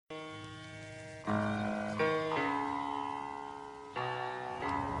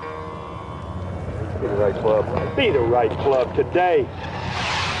right club. Be the right club today.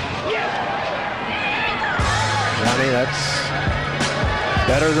 Johnny, that's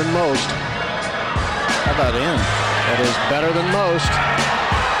better than most. How about in? That is better than most.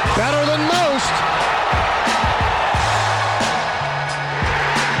 Better than most!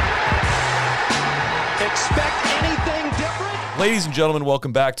 Expect anything different? Ladies and gentlemen,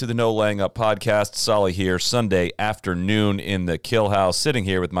 welcome back to the No Laying Up podcast. Solly here, Sunday afternoon in the Kill House, sitting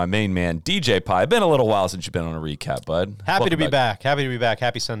here with my main man, DJ Pie. Been a little while since you've been on a recap, bud. Happy to be back.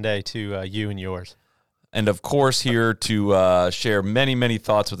 Happy Sunday to you and yours. And, of course, here to share many, many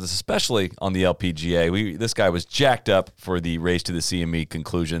thoughts with us, especially on the LPGA. This guy was jacked up for the Race to the CME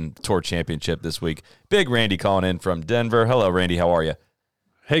Conclusion Tour Championship this week. Big Randy calling in from Denver. Hello, Randy. How are you?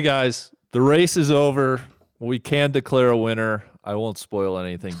 Hey, guys. The race is over. We can declare a winner. I won't spoil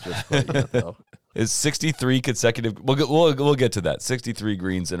anything just quite yet, though. It's 63 consecutive. We'll get to that. 63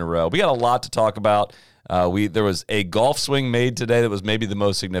 greens in a row. We got a lot to talk about. There was a golf swing made today that was maybe the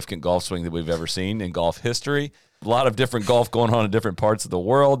most significant golf swing that we've ever seen in golf history. A lot of different golf going on in different parts of the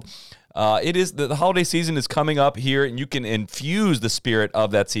world. It is the holiday season is coming up here, and you can infuse the spirit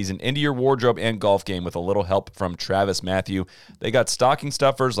of that season into your wardrobe and golf game with a little help from Travis Matthew. They got stocking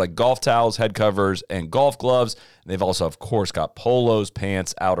stuffers like golf towels, head covers, and golf gloves. They've also, of course, got polos,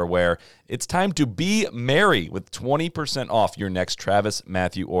 pants, outerwear. It's time to be merry with 20% off your next Travis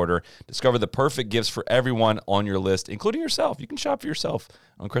Matthew order. Discover the perfect gifts for everyone on your list, including yourself. You can shop for yourself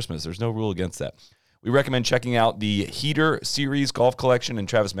on Christmas. There's no rule against that. We recommend checking out the Heater Series golf collection and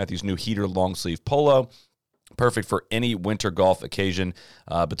Travis Matthew's new Heater long sleeve polo. Perfect for any winter golf occasion.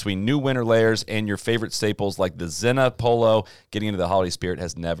 Between new winter layers and your favorite staples like the Zenna polo, getting into the holiday spirit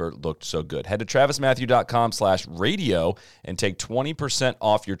has never looked so good. Head to travismatthew.com/radio and take 20%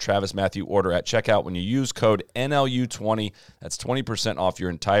 off your Travis Matthew order at checkout when you use code NLU20. That's 20% off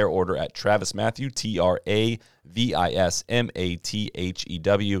your entire order at Travis Matthew,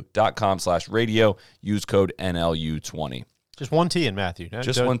 TravisMatthew.com/radio. Use code NLU20. Just one T in Matthew.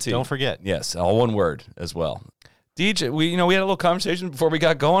 Just one T. Don't forget. Yes, all one word as well. DJ, we had a little conversation before we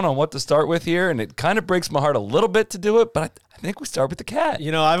got going on what to start with here, and it kind of breaks my heart a little bit to do it, but I think we start with the cat.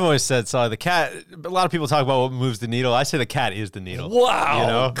 I've always said, the cat, a lot of people talk about what moves the needle. I say the cat is the needle.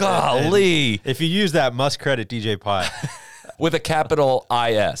 Wow, golly. And if you use that, must credit DJ Pie. With a capital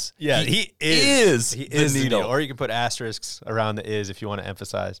I-S. Yeah, he is the needle. Or you can put asterisks around the is if you want to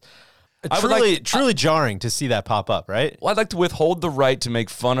emphasize. Truly Jarring to see that pop up, right? Well, I'd like to withhold the right to make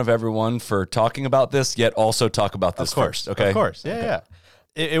fun of everyone for talking about this, yet also talk about this first, okay? Of course, yeah.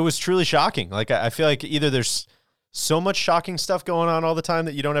 It was truly shocking. I feel like either there's so much shocking stuff going on all the time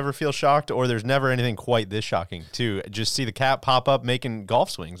that you don't ever feel shocked, or there's never anything quite this shocking to just see the cat pop up making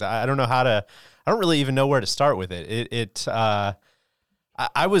golf swings. I don't know how to, I don't really even know where to start with it. I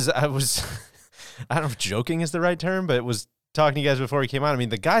was, I don't know if joking is the right term, but it was talking to you guys before he came out. I mean,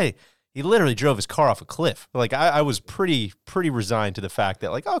 the guy, he literally drove his car off a cliff. I was pretty resigned to the fact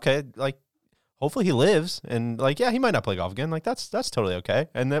that, okay, hopefully he lives, and he might not play golf again. That's totally okay.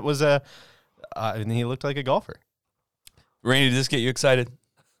 And that was and he looked like a golfer. Randy, did this get you excited?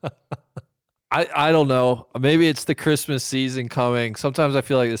 I don't know. Maybe it's the Christmas season coming. Sometimes I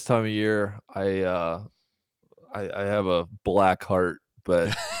feel like this time of year I have a black heart,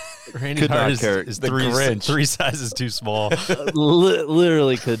 but Randy's heart is three sizes too small.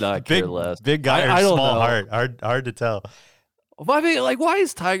 Literally could not care less. Big guy or small heart. Hard to tell. I mean, why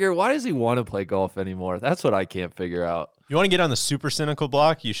is Tiger? Why does he want to play golf anymore? That's what I can't figure out. You want to get on the super cynical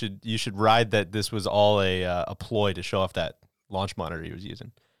block? You should ride that. This was all a ploy to show off that launch monitor he was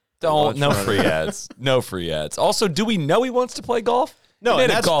using. No free ads. No free ads. Also, do we know he wants to play golf? No, he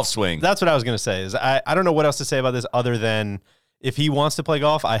made a golf swing. That's what I was going to say. Is I don't know what else to say about this other than if he wants to play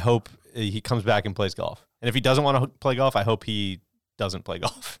golf, I hope he comes back and plays golf. And if he doesn't want to play golf, I hope he doesn't play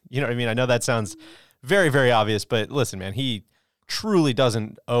golf. You know what I mean? I know that sounds very, very obvious, but listen, man, he truly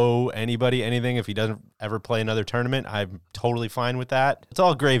doesn't owe anybody anything. If he doesn't ever play another tournament, I'm totally fine with that. It's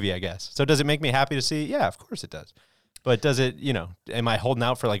all gravy, I guess. So does it make me happy to see? Yeah, of course it does. But does it, am I holding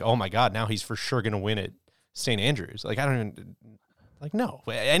out for oh my God, now he's for sure going to win at St. Andrews? I don't even, no.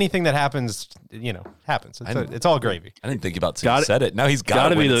 Anything that happens, happens. It's all gravy. I didn't think about said it. Now he's got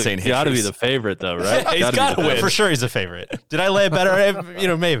to win at St. Andrews. Got to be the favorite, though, right? He's got to win. For sure he's a favorite. Did I lay it better?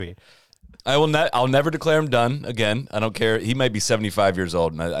 Maybe. I'll never declare him done again. I don't care. He might be 75 years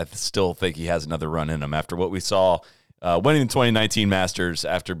old, and I still think he has another run in him after what we saw winning the 2019 Masters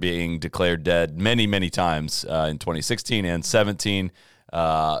after being declared dead many, many times in 2016 and 17.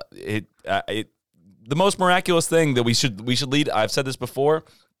 The most miraculous thing that we should lead, I've said this before,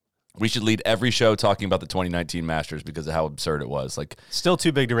 We should lead every show talking about the 2019 Masters because of how absurd it was. Like, still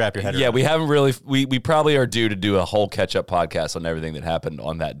too big to wrap your head around. Yeah, we haven't really. We probably are due to do a whole catch-up podcast on everything that happened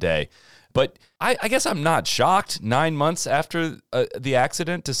on that day. But I guess I'm not shocked 9 months after the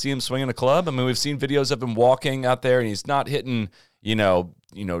accident to see him swinging a club. I mean, we've seen videos of him walking out there, and he's not hitting,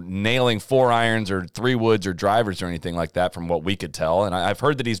 nailing 4 irons or 3 woods or drivers or anything like that from what we could tell. And I've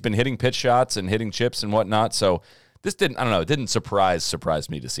heard that he's been hitting pitch shots and hitting chips and whatnot. So this didn't, I don't know, it didn't surprise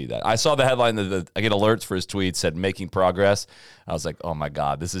me to see that. I saw the headline that I get alerts for his tweet said making progress. I was like, oh my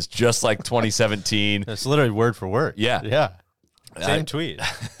God, this is just like 2017. It's literally word for word. Yeah. Yeah. Same tweet.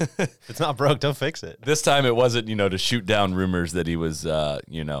 If it's not broke, don't fix it. This time it wasn't, to shoot down rumors that he was,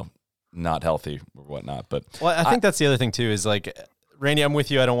 not healthy or whatnot. But I think that's the other thing too, is like, Randy, I'm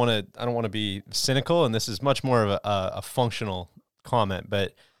with you. I don't want to be cynical, and this is much more of a functional comment.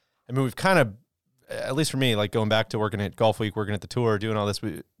 But I mean, we've kind of, at least for me, like going back to working at Golf Week, working at the tour, doing all this,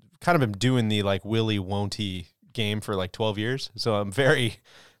 we've kind of been doing the like willy won't he game for like 12 years. So I'm very,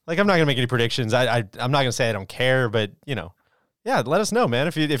 like, I'm not gonna make any predictions. I'm not gonna say I don't care, but yeah, let us know, man.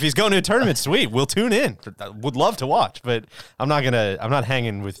 If he's going to a tournament, sweet, we'll tune in. Would love to watch, but I'm not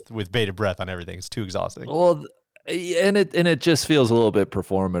hanging with bated breath on everything. It's too exhausting. Well, and it just feels a little bit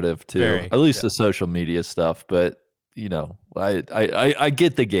performative too. At least the social media stuff. But I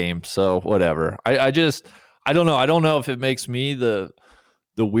get the game, so whatever. I don't know. I don't know if it makes me the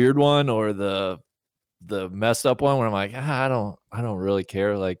weird one or the messed up one where I'm like, I don't really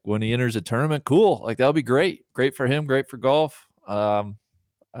care. Like when he enters a tournament, cool. Like that'll be great for him, great for golf.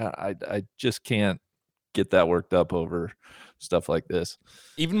 I just can't get that worked up over stuff like this.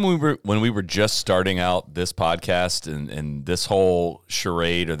 Even when we were just starting out this podcast and this whole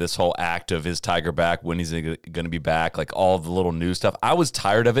charade or this whole act of his Tiger back, when he's going to be back, like all the little news stuff, I was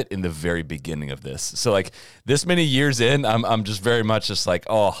tired of it in the very beginning of this. So like this many years in, I'm just very much just like,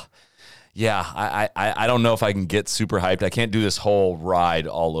 oh yeah, I don't know if I can get super hyped. I can't do this whole ride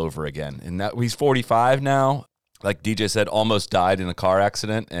all over again. And that he's 45 now. Like DJ said, almost died in a car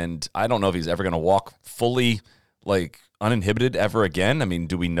accident, and I don't know if he's ever going to walk fully, like, uninhibited ever again. I mean,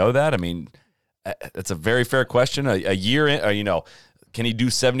 do we know that? I mean, it's a very fair question. A year in, can he do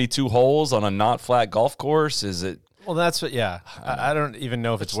 72 holes on a not flat golf course? Is it? Well, that's what. Yeah, I don't even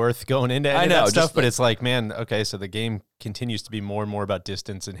know if it's worth going into any of that stuff. But it's like, man, okay, so the game continues to be more and more about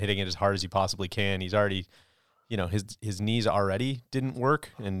distance and hitting it as hard as you possibly can. He's already. His knees already didn't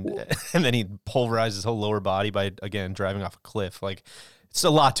work, and then he pulverized his whole lower body by, again, driving off a cliff. Like, it's a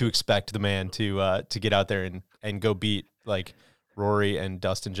lot to expect the man to get out there and go beat, like, Rory and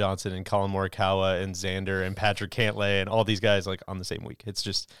Dustin Johnson and Colin Morikawa and Xander and Patrick Cantlay and all these guys, like, on the same week. It's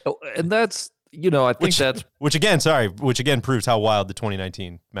just... and that's, I think that's... Which again proves how wild the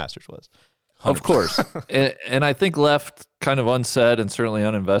 2019 Masters was. 100%. Of course. and I think left kind of unsaid and certainly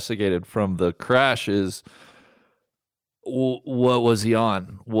uninvestigated from the crash is... what was he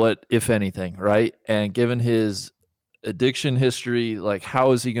on? What, if anything, right? And given his addiction history, like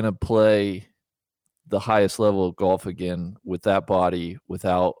how is he going to play the highest level of golf again with that body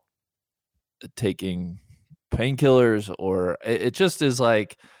without taking painkillers? Or it just is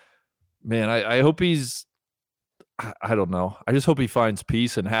like, man, I hope he's, I don't know. I just hope he finds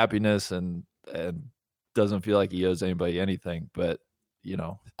peace and happiness and doesn't feel like he owes anybody anything. But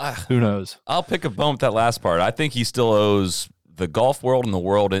who knows? I'll pick a bone with that last part. I think he still owes the golf world and the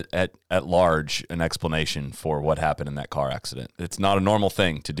world at large an explanation for what happened in that car accident. It's not a normal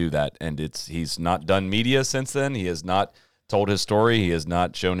thing to do that, and he's not done media since then. He has not told his story. He has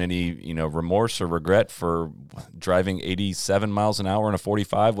not shown any remorse or regret for driving 87 miles an hour in a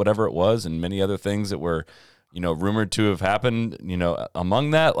 45, whatever it was, and many other things that were rumored to have happened. Among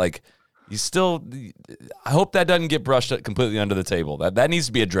that, like. He's still. I hope that doesn't get brushed completely under the table. That needs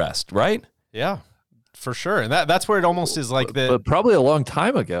to be addressed, right? Yeah, for sure. And that's where it almost is like but probably a long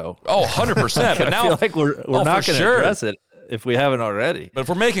time ago. Oh, 100%. But now I feel like we're not going to address it if we haven't already. But if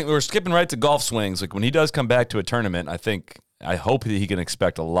we're skipping right to golf swings, like when he does come back to a tournament, I hope that he can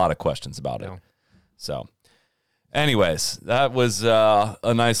expect a lot of questions about it. So. Anyways, that was a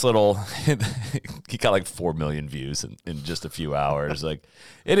nice little. He got like 4 million views in just a few hours. Like,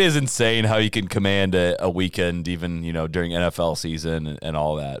 it is insane how you can command a weekend, even during NFL season and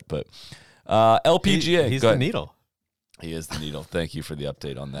all that. But LPGA, he's the needle. He is the needle. Thank you for the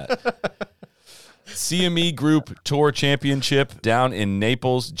update on that. CME Group Tour Championship down in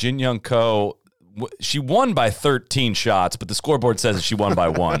Naples. Jin Young Ko. She won by 13 shots, but the scoreboard says that she won by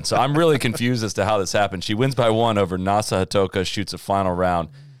 1. So I'm really confused as to how this happened. She wins by 1 over Nasa Hitoka, shoots a final round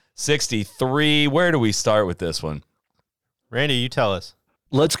 63. Where do we start with this one? Randy, you tell us.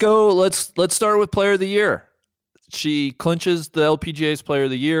 Let's go. Let's start with Player of the Year. she clinches the LPGA's Player of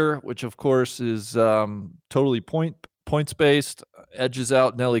the Year, which of course is totally points based. Edges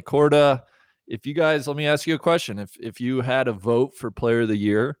out Nelly Korda. If you guys, let me ask you a question: if you had a vote for Player of the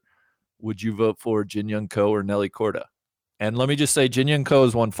Year, would you vote for Jin Young Ko or Nelly Korda? And let me just say, Jin Young Ko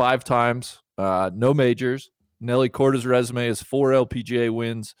has won 5 times, no majors. Nelly Korda's resume is 4 LPGA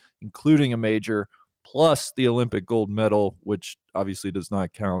wins, including a major, plus the Olympic gold medal, which obviously does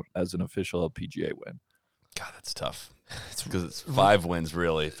not count as an official LPGA win. God, that's tough. It's because it's 5 wins,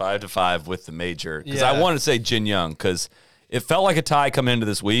 really. 5-5 with the major. Because I wanted to say Jin Young, because it felt like a tie coming into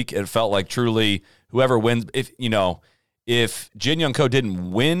this week. It felt like truly whoever wins, if Jin Young Ko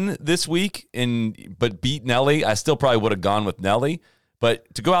didn't win this week but beat Nelly, I still probably would have gone with Nelly.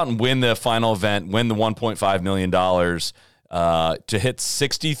 But to go out and win the final event, win the $1.5 million, to hit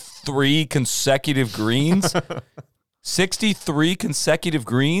 63 consecutive greens, 63 consecutive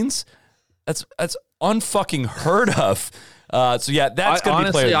greens, that's unfucking heard of. So yeah, that's going to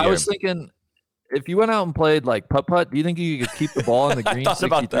be Player of the Year. I was thinking, if you went out and played like putt-putt, do you think you could keep the ball in the green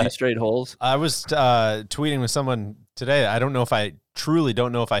 63 straight holes? I was tweeting with someone today. I truly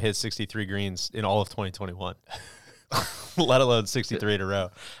don't know if I hit 63 greens in all of 2021. Let alone 63 in a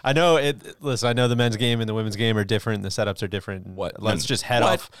row. I know listen, I know the men's game and the women's game are different. The setups are different. Let's just head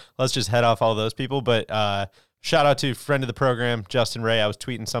off all those people. But shout out to friend of the program, Justin Ray. I was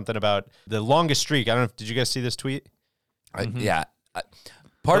tweeting something about the longest streak. I don't know. Did you guys see this tweet? Yeah.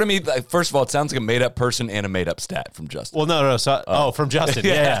 Part of me, first of all, it sounds like a made-up person and a made-up stat from Justin. Well, no. So, from Justin.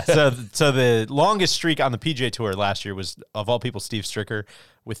 Yeah. So the longest streak on the PGA Tour last year was, of all people, Steve Stricker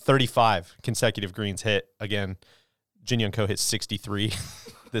with 35 consecutive greens hit. Again, Jin Young Ko hit 63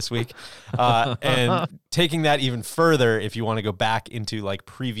 this week. And taking that even further, if you want to go back into like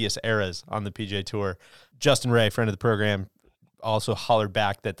previous eras on the PGA Tour, Justin Ray, friend of the program, also hollered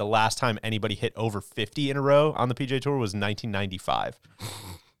back that the last time anybody hit over 50 in a row on the PGA Tour was 1995.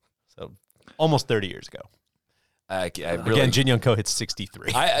 So almost 30 years ago. Again, Jin Young Ko hit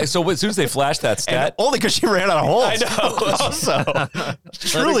 63. So as soon as they flashed that stat, only because she ran out of holes. I know. Also,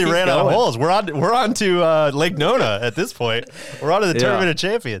 truly ran out of holes. We're on to Lake Nona at this point. We're on to the Tournament of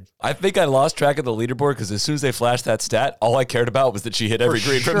Champions. I think I lost track of the leaderboard because as soon as they flashed that stat, all I cared about was that she hit every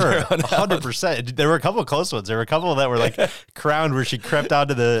green from there on out. 100%. There were a couple of close ones. There were a couple that were like crowned where she crept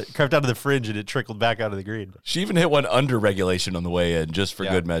out of the fringe and it trickled back out of the green. She even hit one under regulation on the way in, just for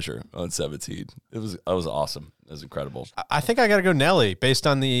good measure, on 17. That was awesome. It was incredible. I think I got to go Nelly based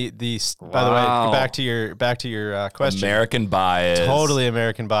on the. By the way, back to your question. American bias. Totally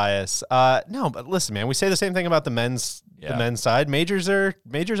American bias. No, but listen, man, we say the same thing about the men's side. Majors are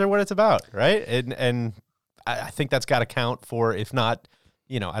what it's about, right? And I think that's got to count for, if not,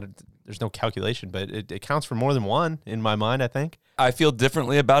 there's no calculation, but it counts for more than one in my mind. I think I feel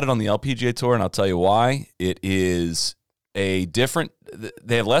differently about it on the LPGA Tour, and I'll tell you why. It is they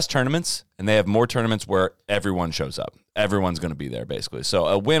have less tournaments and they have more tournaments where everyone shows up. Everyone's going to be there basically. So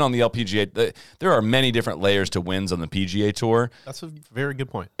a win on the LPGA, there are many different layers to wins on the PGA Tour. That's a very good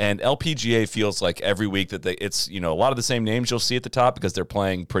point. And LPGA feels like every week that it's a lot of the same names you'll see at the top because they're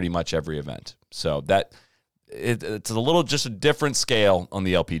playing pretty much every event. So that it's just a different scale on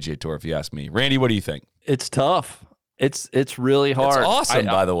the LPGA Tour, if you ask me. Randy, what do you think? It's tough. It's really hard. It's awesome,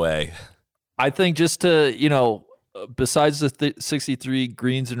 by the way. I think just to, besides the 63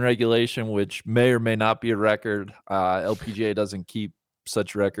 greens in regulation, which may or may not be a record, LPGA doesn't keep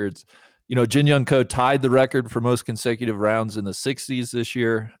such records. Jin Young Ko tied the record for most consecutive rounds in the 60s this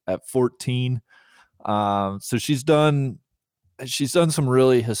year at 14. So she's done some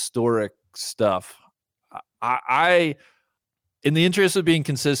really historic stuff. I in the interest of being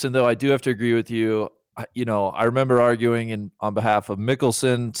consistent, though, I do have to agree with you. I remember arguing on behalf of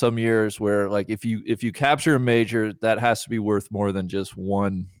Mickelson some years where, like, if you capture a major, that has to be worth more than just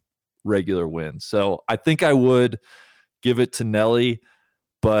one regular win. So I think I would give it to Nelly,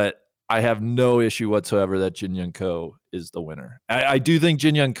 but I have no issue whatsoever that Jin Young Ko is the winner. I do think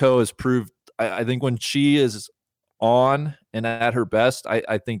Jin Young Ko has proved. I think when she is on and at her best,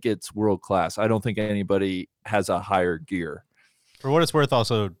 I think it's world class. I don't think anybody has a higher gear. For what it's worth,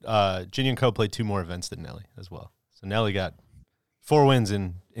 also, Jin Young Ko played 2 more events than Nelly as well. So Nelly got 4 wins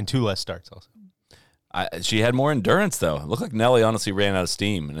in 2 less starts also. She had more endurance, though. It looked like Nelly honestly ran out of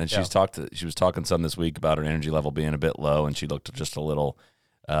steam. And then she was talking some this week about her energy level being a bit low, and she looked just a little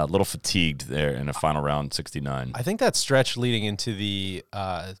fatigued there in a final round 69. I think that stretch leading into the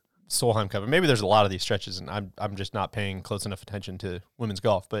Solheim Cup, and maybe there's a lot of these stretches, and I'm just not paying close enough attention to women's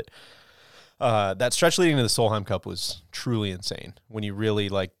golf, but that stretch leading to the Solheim Cup was truly insane when you really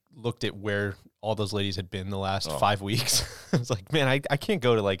looked at where all those ladies had been the last 5 weeks. I was like, man, I can't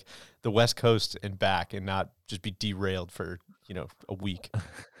go to like the West Coast and back and not just be derailed for, a week.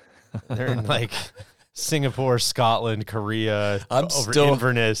 They're in like Singapore, Scotland, Korea,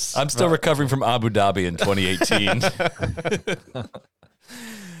 Inverness. I'm still recovering from Abu Dhabi in 2018.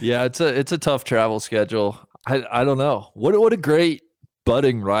 Yeah, it's a tough travel schedule. I don't know. What a great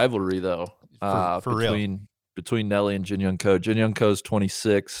budding rivalry though. Between Nelly and Jin Young Ko. Jin Young Ko's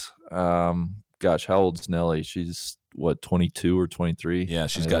 26. Gosh, how old's Nelly? She's 22 or 23? Yeah, I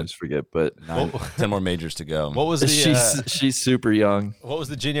just forget, but 10 more majors to go. What was the she's super young. What was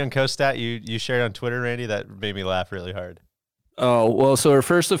the Jin Young Ko stat you shared on Twitter, Randy? That made me laugh really hard. Oh, well, so her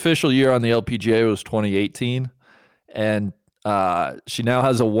first official year on the LPGA was 2018, and she now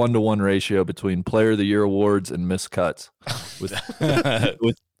has a 1-to-1 ratio between Player of the Year awards and missed cuts,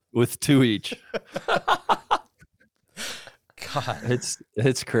 with 2 each. God,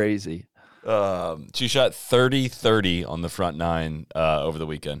 it's crazy. She shot 30-30 on the front nine over the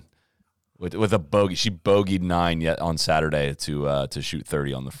weekend with a bogey. She bogeyed 9 yet on Saturday to shoot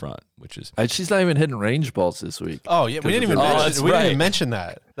 30 on the front, which is she's not even hitting range balls this week. Oh yeah, we didn't even mention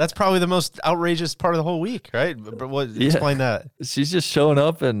that. That's probably the most outrageous part of the whole week, right? Explain that. She's just showing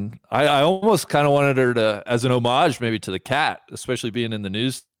up, and I almost kind of wanted her to, as an homage maybe to the cat, especially being in the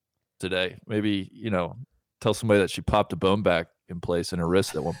news today. Maybe tell somebody that she popped a bone back in place in her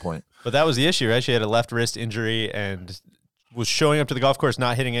wrist at one point. But that was the issue, right? She had a left wrist injury and was showing up to the golf course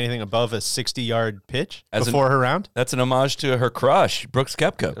not hitting anything above a 60-yard pitch before her round. That's an homage to her crush, Brooks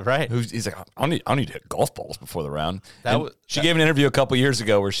Koepka. Right. He's like, I need to hit golf balls before the round. She gave an interview a couple years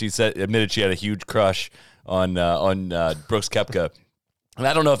ago where she admitted she had a huge crush on Brooks Koepka. And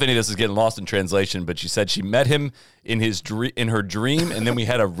I don't know if any of this is getting lost in translation, but she said she met him in her dream, and then we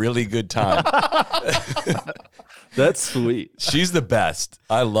had a really good time. That's sweet. She's the best.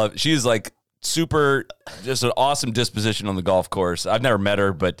 I love it. She's like super, just an awesome disposition on the golf course. I've never met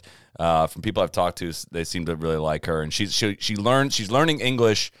her, but from people I've talked to, they seem to really like her. And she's learning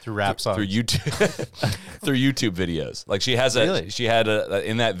English through rap songs, through YouTube, through YouTube videos. Like she had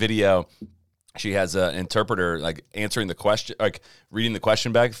in that video. She has an interpreter like answering the question, like reading the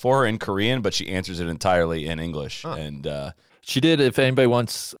question back for her in Korean, but she answers it entirely in English. Huh. And she did, if anybody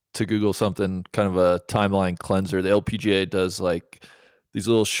wants to Google something, kind of a timeline cleanser, the LPGA does like these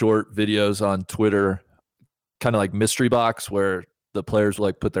little short videos on Twitter, kind of like mystery box, where the players will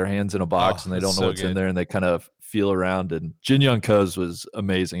like put their hands in a box and they don't know what's in there, and they kind of feel around. And Jin Young Ko's was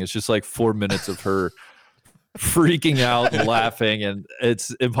amazing. It's just like 4 minutes of her freaking out and laughing, and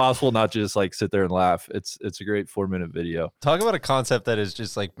it's impossible not just like sit there and laugh. It's a great 4-minute video. Talk about a concept that is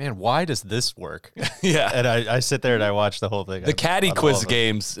just like, man, why does this work? Yeah. And I sit there and I watch the whole thing. The caddy quiz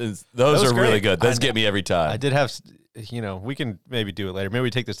games, those are really good. Those get me every time. I did have, we can maybe do it later. Maybe we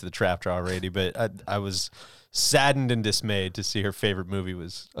take this to the trap draw, Rady, but I was saddened and dismayed to see her favorite movie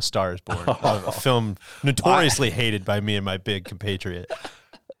was A Star is Born, a film notoriously hated by me and my big compatriot.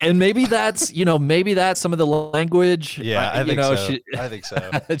 And maybe that's some of the language. Yeah, I think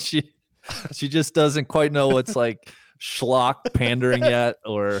so. She just doesn't quite know what's like schlock pandering yet,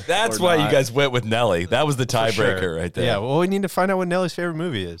 or that's why you guys went with Nelly. That was the tiebreaker right there. Yeah, well, we need to find out what Nelly's favorite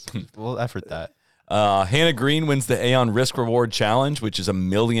movie is. We'll effort that. Hannah Green wins the Aon Risk Reward Challenge, which is $1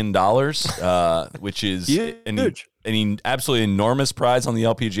 million, which is an absolutely enormous prize on the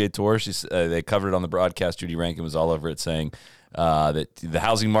LPGA Tour. They covered it on the broadcast. Judy Rankin was all over it, saying that the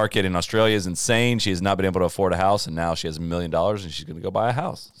housing market in Australia is insane. She has not been able to afford a house, and now she has $1 million, and she's going to go buy a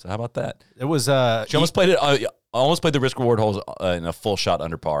house. So how about that? It was she almost played it. Almost played the risk reward holes in a full shot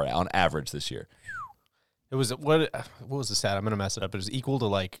under par on average this year. It was what was the stat? I'm going to mess it up. It was equal to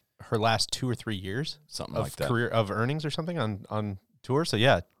like her last 2 or 3 years, something of like that, career of earnings or something on tour. So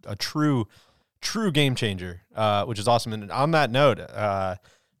yeah, a true game changer, which is awesome. And on that note,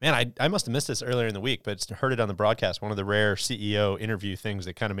 man, I must have missed this earlier in the week, but heard it on the broadcast. One of the rare CEO interview things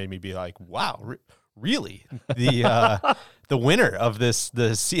that kind of made me be like, wow, really? The winner of the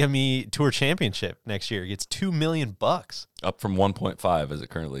CME Tour Championship next year gets $2 million, up from 1.5 as it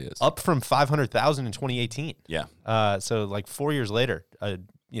currently is, up from 500,000 in 2018. Yeah. So like 4 years later,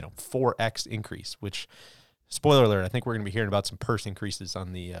 4x increase. Which, spoiler alert, I think we're going to be hearing about some purse increases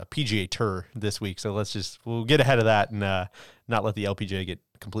on the PGA Tour this week. So we'll get ahead of that and not let the LPGA get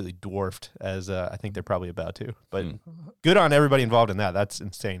completely dwarfed, as I think they're probably about to. But good on everybody involved in that. That's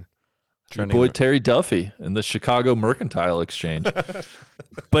insane. Your boy Terry Duffy in the Chicago Mercantile Exchange.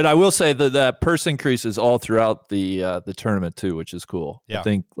 But I will say that purse increase is all throughout the tournament too, which is cool. Yeah. I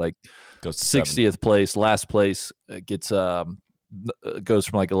think like goes 60th place, last place gets goes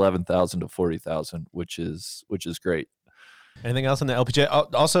from like 11,000 to 40,000, which is great. Anything else on the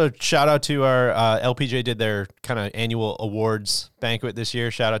LPGA? Also, shout out to our LPGA did their kind of annual awards banquet this year.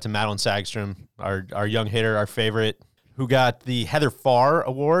 Shout out to Madeline Sagstrom, our young hitter, our favorite, who got the Heather Farr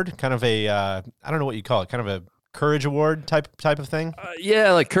Award, kind of a I don't know what you call it, kind of a courage award type of thing.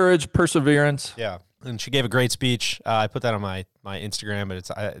 Yeah, like courage, perseverance. Yeah, and she gave a great speech. I put that on my Instagram, but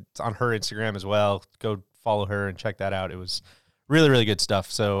it's on her Instagram as well. Go follow her and check that out. It was really, really good stuff.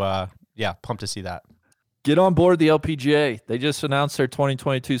 So yeah, pumped to see that. Get on board the LPGA. They just announced their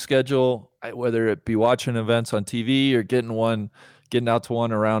 2022 schedule, whether it be watching events on TV or getting out to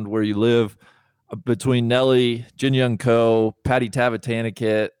one around where you live. Between Nelly, Jin Young Ko, Patty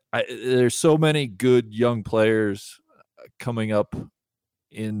Tavatanakit, there's so many good young players coming up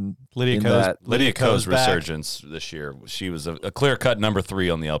in Lydia Ko's resurgence this year. She was a clear-cut number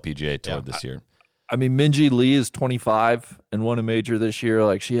 3 on the LPGA tour this year. I mean, Minjee Lee is 25 and won a major this year.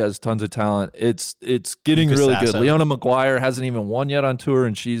 Like, she has tons of talent. It's getting really good. Leona McGuire hasn't even won yet on tour,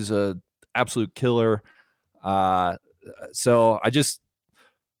 and she's a absolute killer. So I just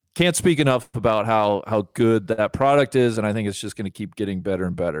can't speak enough about how good that product is, and I think it's just going to keep getting better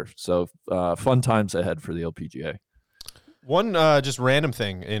and better. So fun times ahead for the LPGA. One just random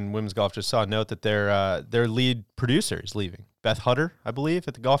thing in women's golf, just saw a note that their lead producer is leaving. Beth Hutter, I believe,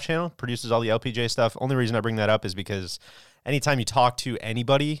 at the Golf Channel, produces all the LPGA stuff. Only reason I bring that up is because anytime you talk to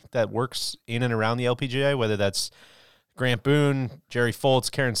anybody that works in and around the LPGA, whether that's Grant Boone, Jerry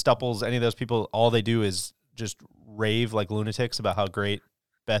Foltz, Karen Stupples, any of those people, all they do is just rave like lunatics about how great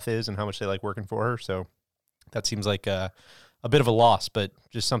Beth is and how much they like working for her. So that seems like a bit of a loss, but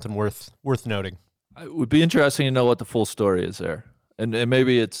just something worth noting. It would be interesting to know what the full story is there. And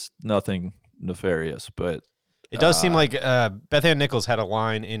maybe it's nothing nefarious, but it does seem like Beth Ann Nichols had a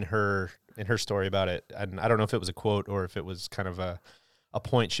line in her story about it. And I don't know if it was a quote or if it was kind of a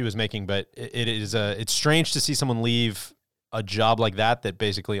point she was making, but it's strange to see someone leave a job like that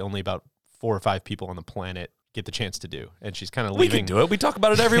basically only about 4 or 5 people on the planet get the chance to do. And she's kind of leaving. We can do it. We talk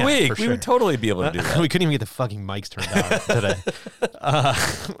about it every week. Sure. We would totally be able to do that. We couldn't even get the fucking mics turned on today.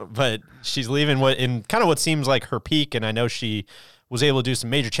 But she's leaving what seems like her peak. And I know she was able to do some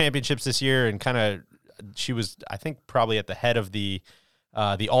major championships this year, and she was, I think, probably at the head of the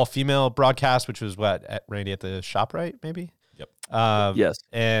all-female broadcast, which was at Randy at the ShopRite, maybe? Yep. Yes.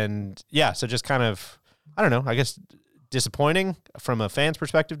 And yeah, so just kind of, I don't know, I guess disappointing from a fan's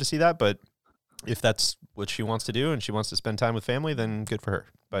perspective to see that, but if that's what she wants to do and she wants to spend time with family, then good for her.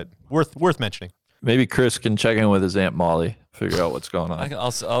 But worth mentioning. Maybe Chris can check in with his Aunt Molly, figure out what's going on.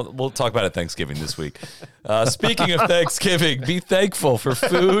 We'll talk about it Thanksgiving this week. Speaking of Thanksgiving, be thankful for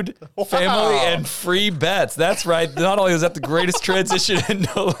food, family, and free bets. That's right. Not only is that the greatest transition in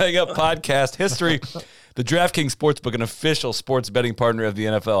No Leg Up podcast history, the DraftKings Sportsbook, an official sports betting partner of the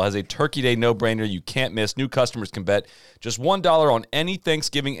NFL, has a Turkey Day no-brainer you can't miss. New customers can bet just $1 on any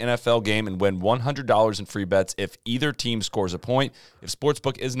Thanksgiving NFL game and win $100 in free bets if either team scores a point. If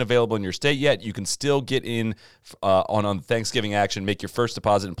Sportsbook isn't available in your state yet, you can still get in on Thanksgiving action, make your first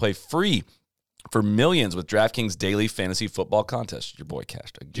deposit, and play free for millions with DraftKings daily fantasy football contest. Your boy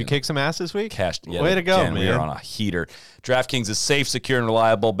cashed again. Did you kick some ass this week? Cashed. Yeah, way to go, man. man. We are on a heater. DraftKings is safe, secure, and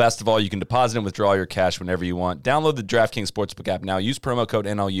reliable. Best of all, you can deposit and withdraw your cash whenever you want. Download the DraftKings Sportsbook app now. Use promo code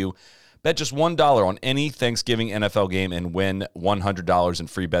NLU. Bet just $1 on any Thanksgiving NFL game and win $100 in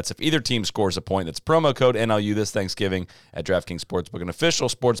free bets if either team scores a point. That's promo code NLU this Thanksgiving at DraftKings Sportsbook, an official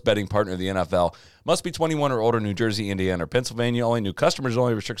sports betting partner of the NFL. Must be 21 or older, New Jersey, Indiana, or Pennsylvania. Only new customers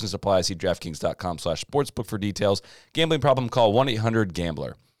only. Restrictions apply. See DraftKings.com/sportsbook for details. Gambling problem? Call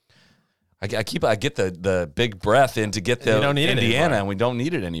 1-800-GAMBLER. I get the big breath in to get the Indiana, and we don't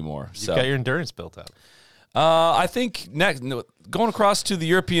need it anymore. You've got your endurance built up. I think next going across to the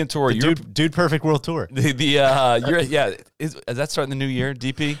European tour, Dude Perfect World Tour. Is that starting the new year?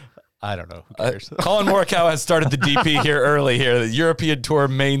 DP. I don't know. Who cares? Colin Morikawa has started the DP here early. The European Tour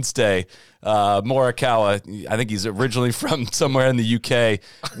mainstay. Morikawa, I think he's originally from somewhere in the UK.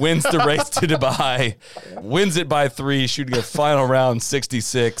 Wins the race to Dubai, wins it by 3, shooting a final round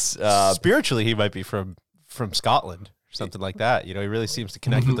 66. Spiritually, he might be from Scotland or something like that. You know, he really seems to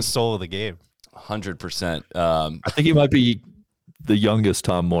connect with the soul of the game. 100%. I think he might be the youngest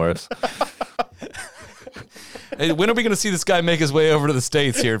Tom Morris. Hey, when are we going to see this guy make his way over to the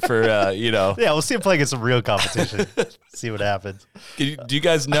States here for, Yeah, we'll see him playing in some real competition. See what happens. Do you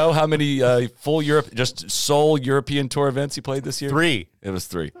guys know how many sole European Tour events he played this year? 3. It was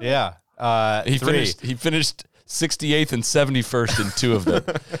 3. Yeah. He finished 68th and 71st in 2 of them.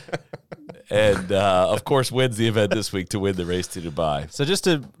 And, of course, wins the event this week to win the race to Dubai. So just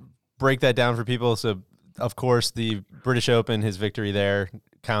to break that down for people, so, of course, the British Open, his victory there,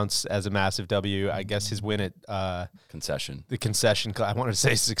 counts as a massive W. I guess his win at Concession. The concession. I wanted to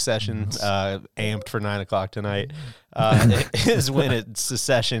say Succession, amped for 9 o'clock tonight. His win at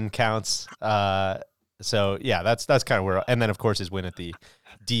Secession counts. So yeah, that's kind of where. And then of course his win at the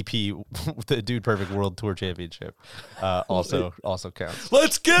DP, the Dude Perfect World Tour Championship, also counts.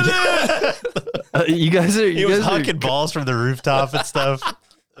 Let's get it. You guys are. He was hucking balls from the rooftop and stuff.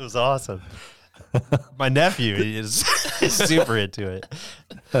 It was awesome. My nephew is super into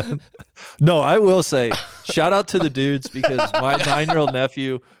it. No, I will say, shout out to the dudes because my 9-year-old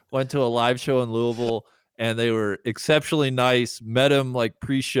nephew went to a live show in Louisville and they were exceptionally nice. Met him like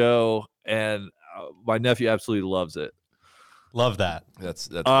pre-show, and my nephew absolutely loves it. Love that. That's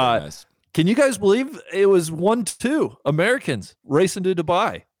really nice. Can you guys believe it was 1-2 Americans racing to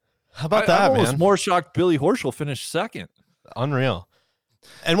Dubai? How about that, I was man? more shocked Billy Horschel finished second. Unreal.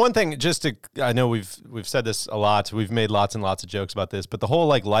 And one thing, I know we've said this a lot. We've made lots and lots of jokes about this, but the whole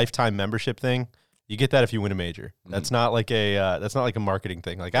like lifetime membership thing, you get that if you win a major. That's not like a marketing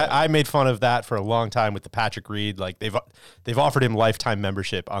thing. Like I made fun of that for a long time with the Patrick Reed. Like they've offered him lifetime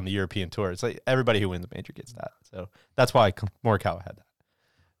membership on the European Tour. It's like everybody who wins a major gets that. So that's why Morikawa had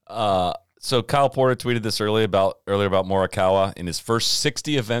that. So Kyle Porter tweeted this earlier about Morikawa in his first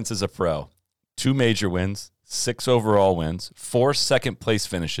 60 events as a pro, 2 major wins, 6 overall wins, 4 second-place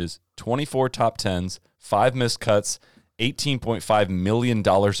finishes, 24 top 10s, 5 missed cuts, $18.5 million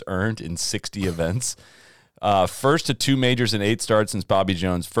earned in 60 events. First to 2 majors in 8 starts since Bobby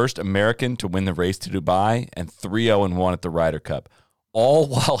Jones. First American to win the race to Dubai, and 3-0-1 at the Ryder Cup, all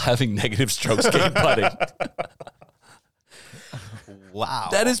while having negative strokes gained putting. Wow.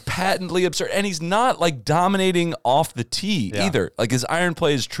 That is patently absurd. And he's not like dominating off the tee either. Like his iron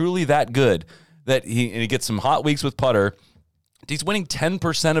play is truly that good that he gets some hot weeks with putter. He's winning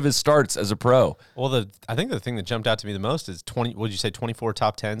 10% of his starts as a pro. Well, I think the thing that jumped out to me the most is 24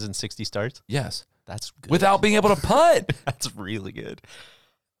 top 10s and 60 starts? Yes. That's good. Without being able to putt. That's really good.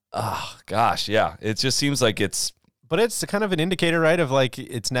 Oh, gosh, yeah. It just seems like it's... But it's kind of an indicator, right, of like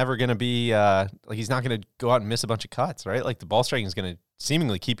it's never going to be like he's not going to go out and miss a bunch of cuts, right? Like the ball striking is going to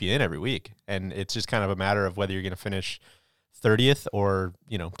seemingly keep you in every week. And it's just kind of a matter of whether you're going to finish 30th or,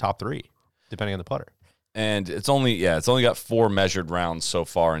 top 3, depending on the putter. And it's only got 4 measured rounds so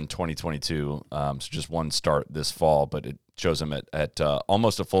far in 2022. So just 1 start this fall, but it shows him at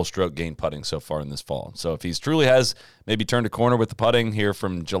almost a full stroke gain putting so far in this fall. So if he's truly has maybe turned a corner with the putting here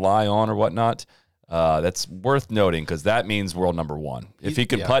from July on or whatnot, that's worth noting because that means world number 1. If he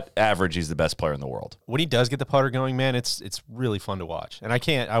can putt average, he's the best player in the world. When he does get the putter going, man, it's really fun to watch. And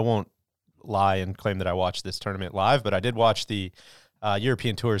I won't lie and claim that I watched this tournament live, but I did watch the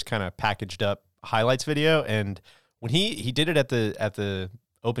European Tour's kind of packaged up highlights video, and when he did it at the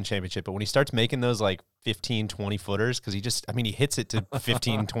Open Championship, but when he starts making those like 15, 20 footers, because he hits it to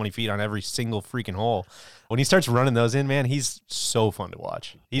 15, 20 feet on every single freaking hole. When he starts running those in, man, he's so fun to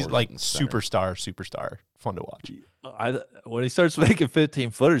watch. He's like superstar fun to watch. When he starts making 15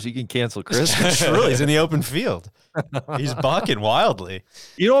 footers, he can cancel Christmas. Truly, he's in the open field. He's bucking wildly.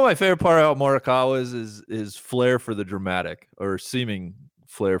 You know what my favorite part about Morikawa is flair for the dramatic, or seeming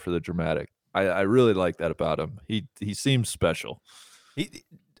flair for the dramatic. I really like that about him. He seems special.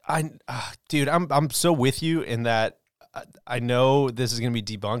 Dude, I'm so with you in that. I know this is going to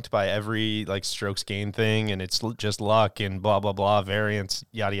be debunked by every like strokes gain thing, and it's just luck and blah blah blah variance,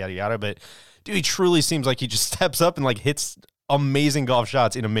 yada yada yada. But dude, he truly seems like he just steps up and like hits amazing golf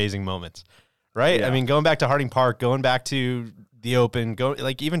shots in amazing moments, right? Yeah. I mean, going back to Harding Park, going back to the Open,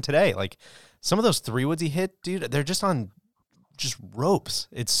 like even today, like some of those 3 woods he hit, dude, they're just on ropes.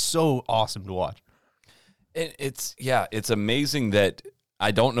 It's so awesome to watch. It's amazing that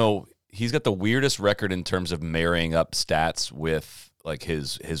I don't know. He's got the weirdest record in terms of marrying up stats with like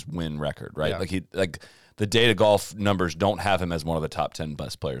his win record, right? Yeah. Like the data golf numbers don't have him as one of the top 10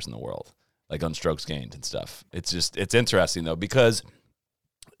 best players in the world, like on strokes gained and stuff. It's interesting though, because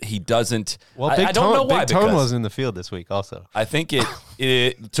he doesn't. Well, I don't know why. Big Tone wasn't in the field this week also. I think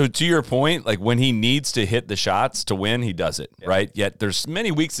so to your point, like when he needs to hit the shots to win, he does it, right? Yet there's many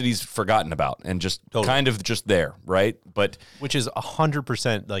weeks that he's forgotten about and just kind of just there, right? But which is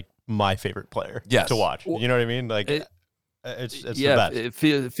 100% like my favorite player to watch. You know what I mean? Like it's the best.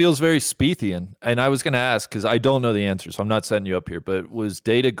 It feels very Spiethian. And I was going to ask, because I don't know the answer, so I'm not setting you up here, but was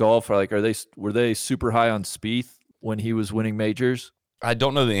Data Golf, like, were they super high on Spieth when he was winning majors? I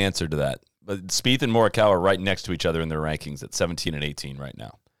don't know the answer to that, but Spieth and Morikawa are right next to each other in their rankings at 17 and 18 right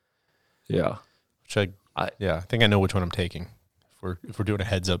now. Yeah, I think I know which one I'm taking. If we're doing a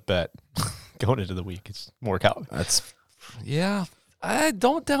heads up bet going into the week, it's Morikawa. I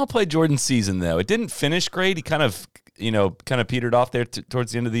don't downplay Jordan's season though. It didn't finish great. kind of petered off there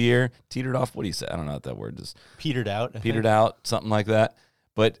towards the end of the year. Teetered off. What do you say? I don't know what that word is. Petered out. Petered out, something like that.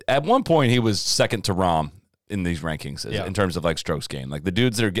 But at one point, he was second to Rahm in these rankings in terms of like strokes gained. Like the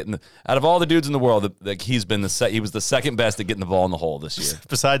dudes that are getting out of all the dudes in the world, like he was the second best at getting the ball in the hole this year.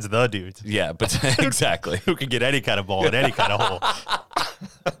 Besides the dudes. Yeah, but exactly. Who can get any kind of ball in any kind of hole.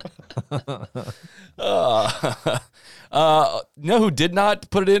 You know who did not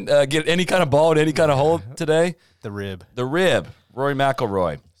put it in, get any kind of ball in any kind of hole today? The rib. Rory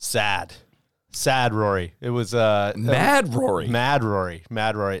McIlroy. Sad Rory. It was Mad Rory.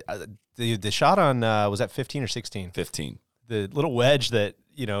 The shot on was that 15 or 16? 15. The little wedge that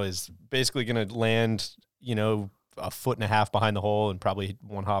is basically going to land a foot and a half behind the hole and probably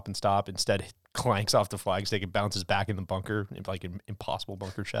one hop and stop. Instead, it clanks off the flagstick and bounces back in the bunker, like an impossible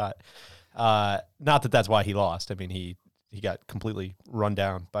bunker shot. Not that that's why he lost. I mean, he got completely run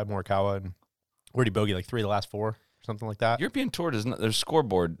down by Morikawa, and where'd he bogey, like 3 of the last 4 or something like that? European Tour does not. Their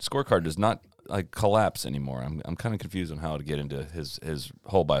scorecard does not like collapse anymore. I'm kind of confused on how to get into his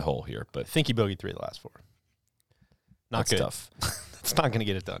hole by hole here, but I think he bogeyed 3 of the last 4. Not good. Tough. It's not going to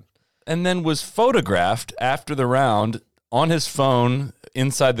get it done. And then was photographed after the round on his phone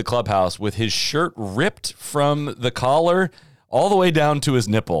inside the clubhouse with his shirt ripped from the collar all the way down to his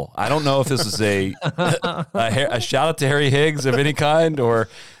nipple. I don't know if this is a shout out to Harry Higgs of any kind, or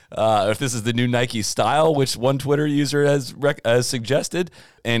if this is the new Nike style, which one Twitter user has suggested.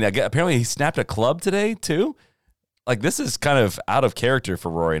 And apparently he snapped a club today too. Like, this is kind of out of character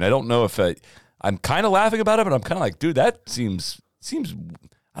for Rory. And I don't know if I'm kind of laughing about it, but I'm kind of like, dude, that seems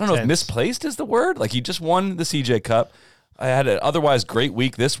I don't know if misplaced is the word. Like, he just won the CJ Cup. I had an otherwise great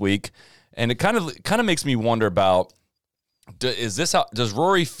week this week, and it kind of makes me wonder about, does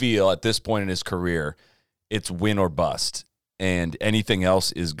Rory feel at this point in his career it's win or bust, and anything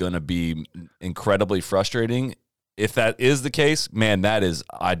else is going to be incredibly frustrating? If that is the case, man, that is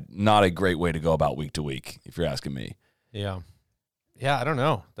not a great way to go about week to week, if you're asking me. Yeah, I don't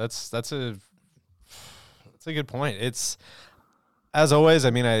know. That's a good point. It's, as always,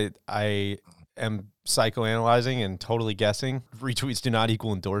 I mean, I am psychoanalyzing and totally guessing. Retweets do not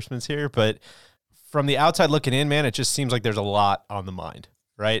equal endorsements here, but from the outside looking in, man, it just seems like there's a lot on the mind,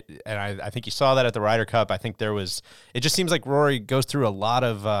 right? And I think you saw that at the Ryder Cup. I think it just seems like Rory goes through a lot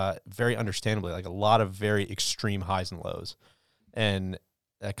of, very understandably, like a lot of very extreme highs and lows. And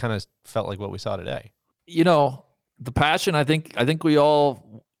that kind of felt like what we saw today. The passion, I think we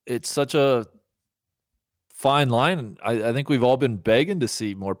all, it's such a fine line. I think we've all been begging to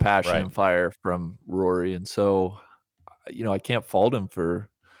see more passion and fire from Rory. And so, I can't fault him for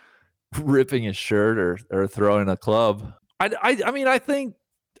ripping his shirt or throwing a club. I mean, I think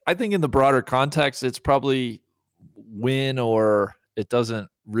in the broader context, it's probably win or it doesn't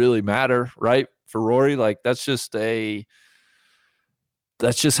really matter, right? For Rory, like that's just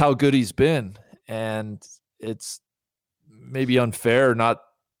how good he's been. And it's maybe unfair, not,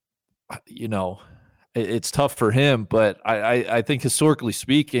 it's tough for him, but I think historically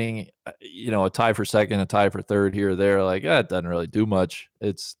speaking, a tie for second, a tie for third here or there, like, it doesn't really do much.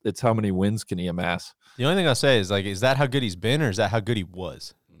 It's how many wins can he amass? The only thing I'll say is, like, is that how good he's been, or is that how good he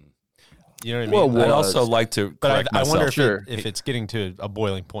was? You know what I mean? Well, I'd also like to correct myself. I wonder if it's getting to a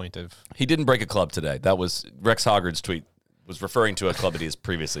boiling point of... He didn't break a club today. That was Rex Hoggard's tweet. Was referring to a club that he has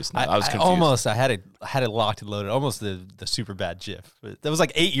previously snapped. I was confused. I had it locked and loaded. Almost the super bad GIF. That was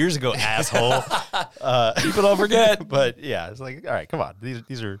like 8 years ago, asshole. People don't forget. But yeah, it's like, all right, come on.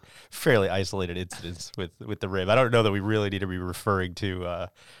 These are fairly isolated incidents with the rib. I don't know that we really need to be referring to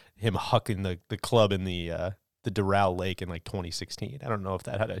him hucking the club in the Doral Lake in like 2016. I don't know if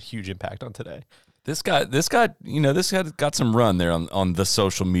that had a huge impact on today. This guy, got some run there on the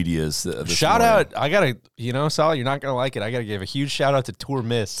social medias. Shout out! I gotta, Sal, you're not gonna like it. I gotta give a huge shout out to Tour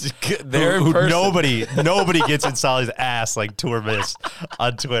Miss. Nobody gets in Sally's ass like Tour Miss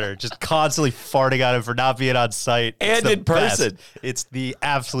on Twitter. Just constantly farting at him for not being on site and in person. It's the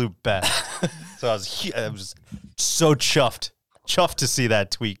absolute best. So I was so chuffed to see that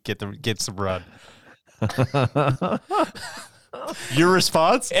tweet get some run. Your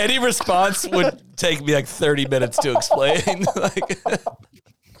response? Any response would take me like 30 minutes to explain.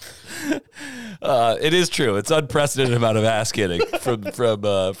 It is true. It's unprecedented amount of ass hitting from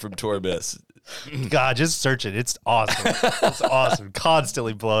Tour Miss. God, just search it. It's awesome. It's awesome.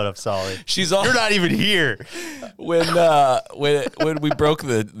 Constantly blowing up solid. You're not even here. When we broke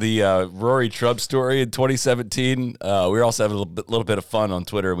the Rory Trump story in 2017, we were also having a little bit of fun on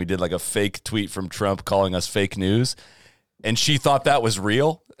Twitter. We did like a fake tweet from Trump calling us fake news. And she thought that was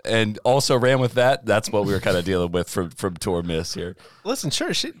real. and also ran with that. That's what we were kind of dealing with from tour miss here. Listen,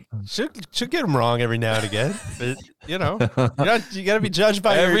 sure, should get them wrong every now and again, but you know, you got to be judged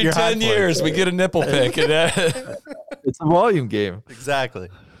by every your 10 years. We get a nipple pick. It's a volume game. Exactly.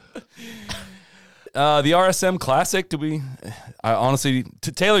 The RSM Classic.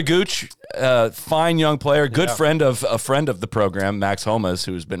 Taylor Gooch, fine young player, good friend of the program, Max Homas,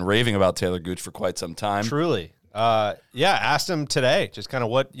 who's been raving about Taylor Gooch for quite some time. Truly. Asked him today, just kind of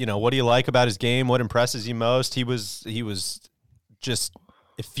what do you like about his game? What impresses you most? He was just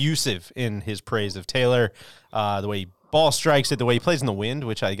effusive in his praise of Taylor, the way he ball strikes it, the way he plays in the wind,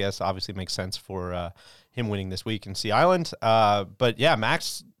 which I guess obviously makes sense for him winning this week in Sea Island. But yeah,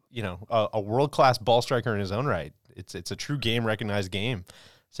 Max, a world-class ball striker in his own right. It's a true game recognized game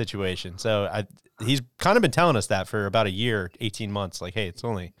situation. So he's kind of been telling us that for about a year, 18 months. Like, hey, it's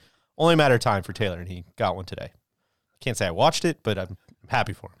only a matter of time for Taylor, and he got one today. Can't say I watched it, but I'm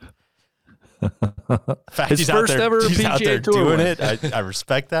happy for him. His first ever PGA Tour doing win. it. I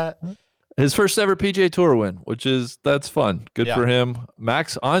respect that. His first ever PGA Tour win, that's fun. Good for him.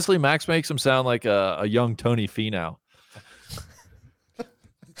 Max makes him sound like a young Tony Finau.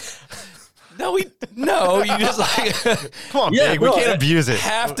 No, you just like come on, Big. We can't abuse it.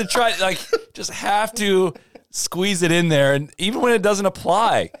 Have to try, just have to squeeze it in there, and even when it doesn't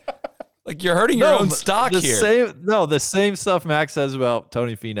apply, like you're hurting your own stock here. The same stuff Max says about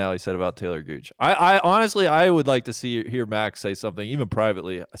Tony Finau, he said about Taylor Gooch. I honestly, I would like to hear Max say something, even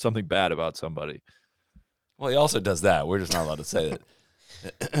privately, something bad about somebody. Well, he also does that. We're just not allowed to say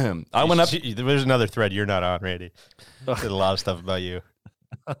that. I went up. There's another thread you're not on, Randy. Did a lot of stuff about you.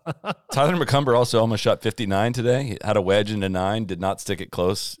 Tyler McCumber also almost shot 59 today. He had a wedge into 9, did not stick it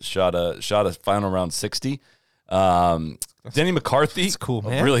close. Shot a final round 60. Denny McCarthy, that's cool,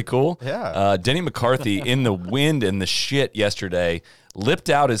 man. Really cool. Yeah. Denny McCarthy in the wind and the shit yesterday lipped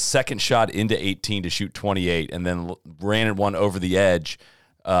out his second shot into 18 to shoot 28, and then ran one over the edge.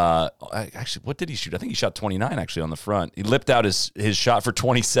 Actually, what did he shoot? I think he shot 29 actually on the front. He lipped out his shot for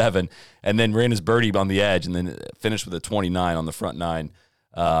 27, and then ran his birdie on the edge, and then finished with a 29 on the front 9.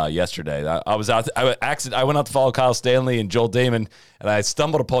 Yesterday, I was out. I went out to follow Kyle Stanley and Joel Damon, and I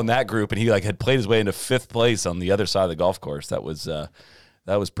stumbled upon that group, and he had played his way into 5th place on the other side of the golf course. That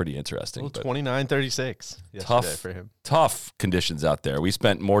was pretty interesting. 29-36 tough for him. Tough conditions out there. We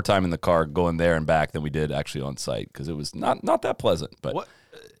spent more time in the car going there and back than we did actually on site because it was not that pleasant. But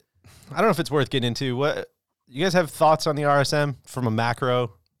I don't know if it's worth getting into. What you guys have thoughts on the RSM from a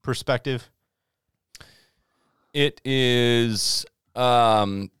macro perspective? It is.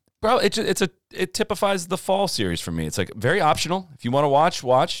 Bro, it typifies the fall series for me. It's like very optional. If you want to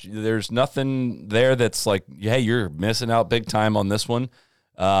watch. There's nothing there that's like, hey, you're missing out big time on this one.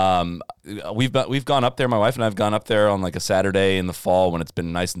 We've gone up there. My wife and I've gone up there on like a Saturday in the fall when it's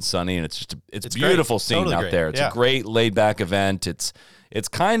been nice and sunny, and it's a beautiful scene totally out there. It's a great laid back event. It's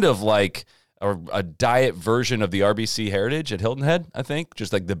kind of like a diet version of the RBC Heritage at Hilton Head, I think.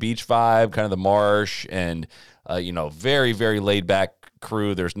 Just like the beach vibe, kind of the marsh, and very, very laid back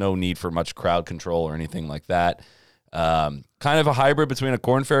crew. There's no need for much crowd control or anything like that. Kind of a hybrid between a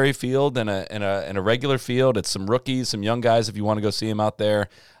Corn Ferry field and a regular field. It's some rookies, some young guys if you want to go see them out there.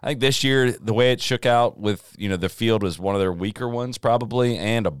 I think this year, the way it shook out with, the field was one of their weaker ones probably,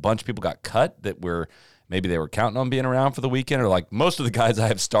 and a bunch of people got cut that maybe they were counting on being around for the weekend, or like most of the guys I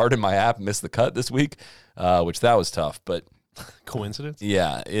have starred in my app missed the cut this week, which that was tough. But coincidence?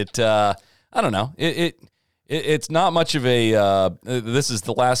 Yeah, I don't know. It's not much of a. This is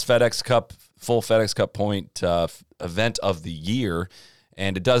the last full FedEx Cup point event of the year,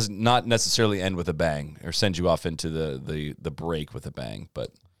 and it does not necessarily end with a bang or send you off into the break with a bang.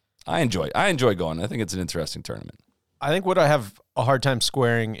 But I enjoy going. I think it's an interesting tournament. I think what I have a hard time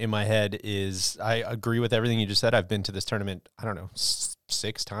squaring in my head is I agree with everything you just said. I've been to this tournament, I don't know,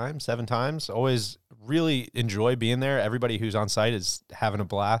 6 times, 7 times. Always really enjoy being there. Everybody who's on site is having a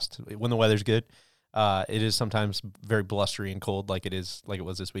blast when the weather's good. It is sometimes very blustery and cold like it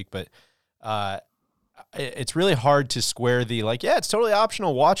was this week, but it's really hard to square the it's totally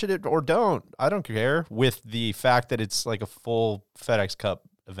optional, watch it or don't, I don't care, with the fact that it's like a full FedEx Cup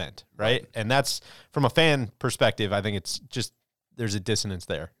event, right? And that's, from a fan perspective, I think it's just, there's a dissonance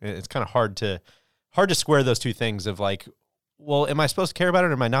there. It's kind of hard to square those two things of like, well, am I supposed to care about it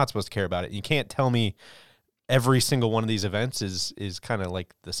or am I not supposed to care about it? You can't tell me every single one of these events is kind of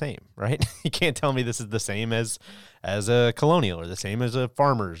like the same, right? You can't tell me this is the same as a Colonial or the same as a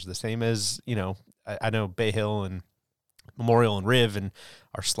Farmers, the same as, I know Bay Hill and Memorial and Riv and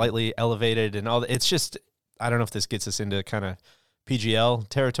are slightly elevated and all. It's just, I don't know if this gets us into kind of PGL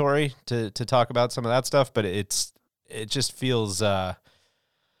territory to talk about some of that stuff, but it just feels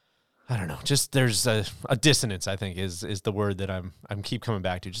I don't know. Just there's a dissonance, I think, is the word that I'm keep coming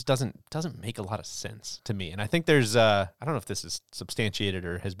back to. It just doesn't make a lot of sense to me. And I think there's I don't know if this is substantiated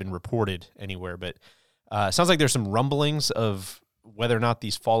or has been reported anywhere, but it sounds like there's some rumblings of whether or not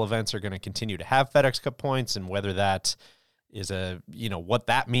these fall events are going to continue to have FedEx Cup points, and whether that is what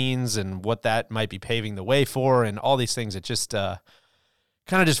that means and what that might be paving the way for, and all these things. It just kind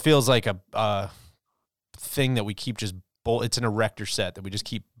of just feels like a thing that we keep just it's an erector set that we just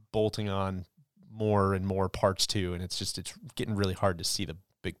keep bolting on more and more parts to, and it's getting really hard to see the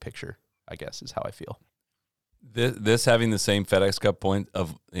big picture, I guess, is how I feel. This having the same FedEx Cup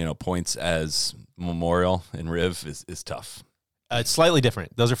points as Memorial and Riv is tough. It's slightly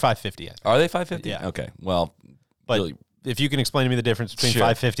different. Those are 550. Are they 550? Yeah. Okay. Well, but really, if you can explain to me the difference between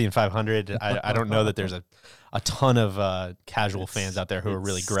 550 and 500, I don't know that there's a ton of casual fans out there who are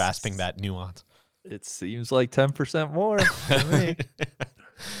really grasping that nuance. It seems like 10% more for me.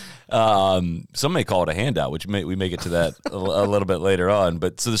 Some may call it a handout, which we may get to that a little bit later on.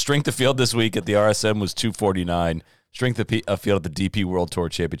 But so the strength of field this week at the RSM was 249. Strength of field at the DP World Tour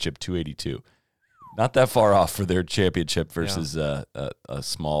Championship 282. Not that far off for their championship versus a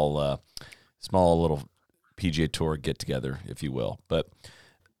small little PGA Tour get together, if you will. But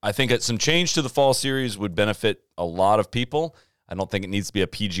I think some change to the fall series would benefit a lot of people. I don't think it needs to be a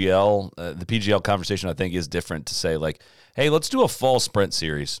PGL. The PGL conversation, I think, is different to say, like, hey, let's do a fall sprint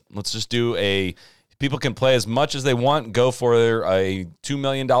series. Let's just do people can play as much as they want, go for a $2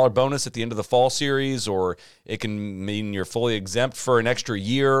 million bonus at the end of the fall series, or it can mean you're fully exempt for an extra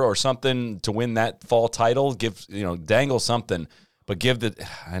year or something to win that fall title. Dangle something, but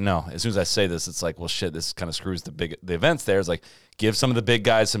I know, as soon as I say this, it's like, well, shit, this kind of screws the events there. It's like, give some of the big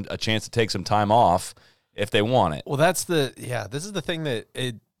guys a chance to take some time off if they want it. Well, this is the thing that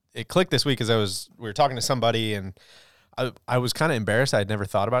it clicked this week, as we were talking to somebody, and I was kind of embarrassed. I had never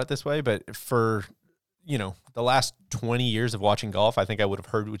thought about it this way, but for, the last 20 years of watching golf, I think I would have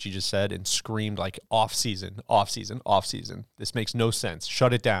heard what you just said and screamed like off season. This makes no sense.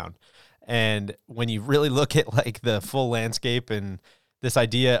 Shut it down. And when you really look at like the full landscape and this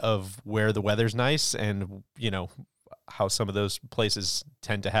idea of where the weather's nice and, how some of those places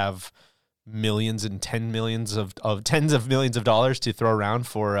tend to have millions and tens of millions of dollars to throw around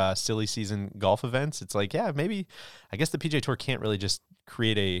for silly season golf events. It's like, yeah, maybe, I guess the PGA Tour can't really just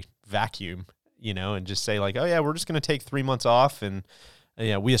create a vacuum, and just say like, oh yeah, we're just going to take 3 months off. And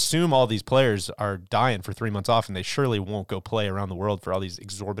we assume all these players are dying for 3 months off, and they surely won't go play around the world for all these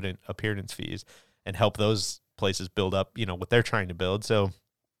exorbitant appearance fees and help those places build up, what they're trying to build. So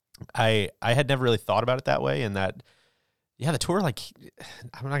I had never really thought about it that way. And that, the tour, like,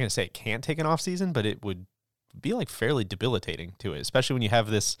 I'm not going to say it can't take an off season, but it would be like fairly debilitating to it, especially when you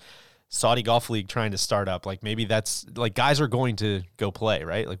have this Saudi Golf League trying to start up. Like, maybe that's like, guys are going to go play,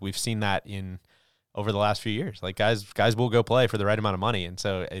 right? Like, we've seen that over the last few years. Like, guys will go play for the right amount of money. And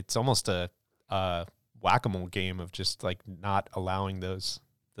so it's almost a whack-a-mole game of just like not allowing those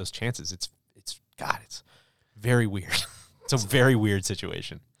chances. It's very weird. It's a very weird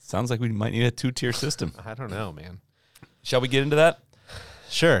situation. Sounds like we might need a 2-tier system. I don't know, man. Shall we get into that?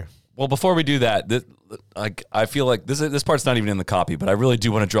 Sure. Well, before we do that, I feel like this part's not even in the copy, but I really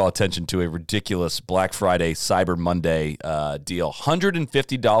do want to draw attention to a ridiculous Black Friday, Cyber Monday deal.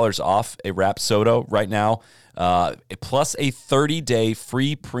 $150 off a Rapsodo right now, plus a 30-day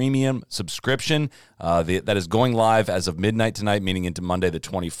free premium subscription that is going live as of midnight tonight, meaning into Monday the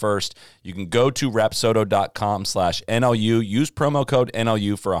 21st. You can go to rapsodo.com/NLU, use promo code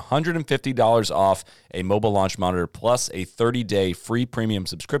NLU for $150 off a mobile launch monitor plus a 30-day free premium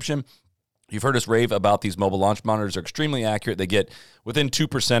subscription. You've heard us rave about these mobile launch monitors. They're extremely accurate. They get within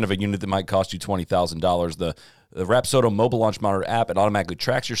 2% of a unit that might cost you $20,000. The Rapsodo mobile launch monitor app, it automatically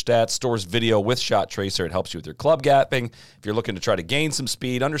tracks your stats, stores video with Shot Tracer. It helps you with your club gapping. If you're looking to try to gain some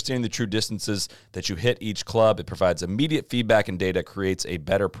speed, understanding the true distances that you hit each club, it provides immediate feedback and data, creates a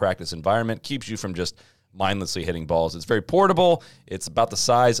better practice environment, keeps you from just mindlessly hitting balls. It's very portable. It's about the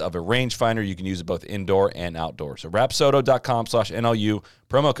size of a rangefinder. You can use it both indoor and outdoor. So rapsodo.com/NLU,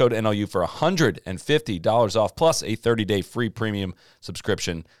 promo code NLU for $150 off plus a 30-day free premium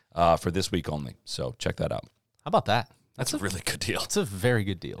subscription for this week only. So check that out. How about that? That's a really good deal. It's a very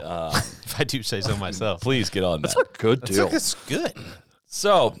good deal, if I do say so myself. Please get on that. That's a good deal. That's good.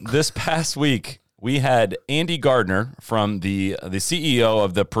 So this past week, we had Andy Gardner from the CEO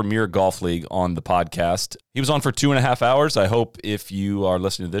of the Premier Golf League on the podcast. He was on for 2.5 hours. I hope if you are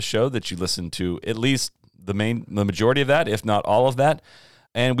listening to this show that you listen to at least the majority of that, if not all of that.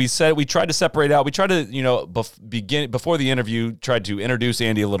 And we tried to separate out. We tried to, before the interview, tried to introduce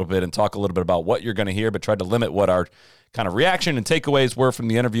Andy a little bit and talk a little bit about what you're going to hear, but tried to limit what our kind of reaction and takeaways were from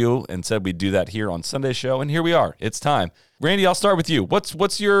the interview, and said we'd do that here on Sunday's show. And here we are. It's time. Randy, I'll start with you.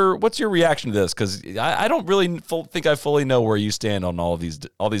 What's your reaction to this? Because I don't really think I fully know where you stand on all these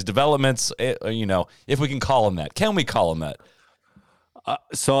developments. If we can call them that. Can we call them that?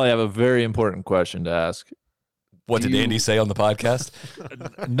 So I have a very important question to ask. What did Andy say on the podcast?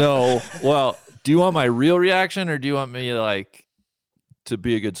 No. Well, do you want my real reaction, or do you want me to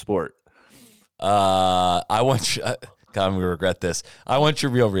be a good sport? I want you. God, I'm gonna regret this. I want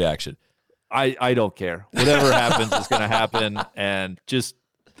your real reaction. I don't care. Whatever happens is gonna happen, and just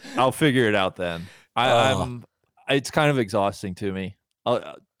I'll figure it out then. I'm. It's kind of exhausting to me.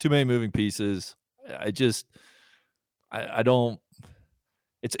 Too many moving pieces. I don't.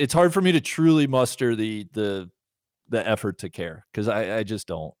 It's hard for me to truly muster the effort to care, because I just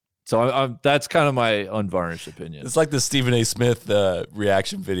don't. So I'm that's kind of my unvarnished opinion. It's like the Stephen A. Smith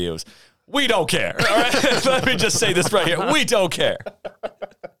reaction videos. We don't care. All right? Let me just say this right here. We don't care.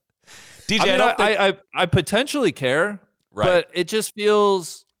 DJ, I potentially care, right, but it just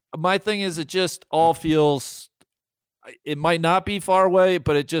feels. My thing is, it just all feels. It might not be far away,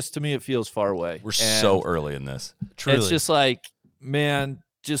 but it just, to me, it feels far away. We're so early in this. Truly. It's just like, man,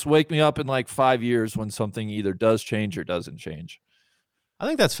 just wake me up in 5 years when something either does change or doesn't change. I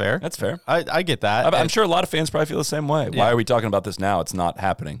think that's fair. That's fair. I get that. I'm sure a lot of fans probably feel the same way. Yeah. Why are we talking about this now? It's not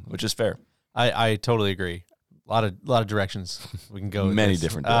happening, which is fair. I totally agree. A lot of directions we can go. Many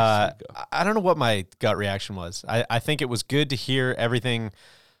different directions. I don't know what my gut reaction was. I think it was good to hear everything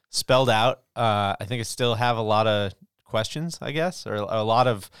spelled out. I think I still have a lot of questions, I guess, or a lot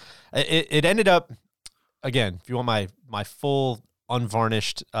of. It ended up, again, if you want my full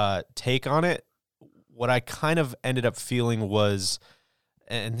unvarnished take on it, what I kind of ended up feeling was,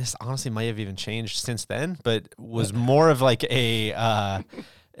 and this honestly might have even changed since then, but was more of I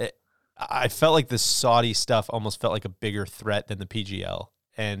felt like the Saudi stuff almost felt like a bigger threat than the PGL.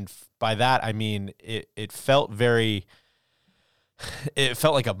 And by that, I mean, it felt like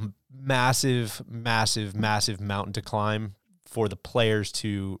a massive mountain to climb for the players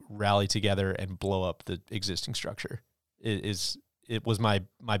to rally together and blow up the existing structure. It was my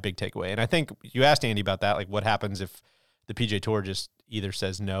big takeaway. And I think you asked Andy about that, what happens if the PGA Tour just either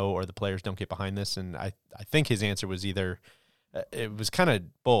says no or the players don't get behind this. And I think his answer was either, it was kind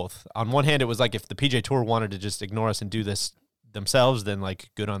of both. On one hand, it was if the PGA Tour wanted to just ignore us and do this themselves, then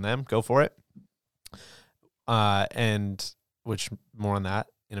good on them, go for it. And which more on that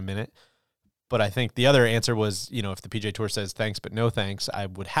in a minute. But I think the other answer was, if the PGA Tour says thanks but no thanks, I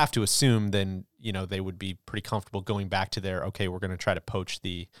would have to assume then, they would be pretty comfortable going back to their, okay, we're going to try to poach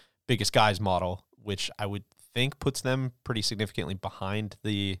the biggest guys model, which I would think puts them pretty significantly behind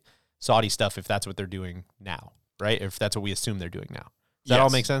the Saudi stuff if that's what they're doing now, right? If that's what we assume they're doing now. Does that all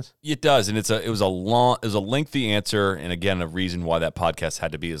make sense? It does, and it was a lengthy answer, and again, a reason why that podcast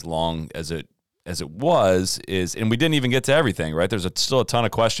had to be as long as it was, and we didn't even get to everything, right? There's still a ton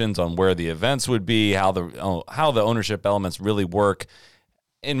of questions on where the events would be, how the ownership elements really work.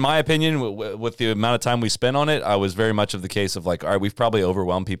 In my opinion, with the amount of time we spent on it, I was very much of the case of all right, we've probably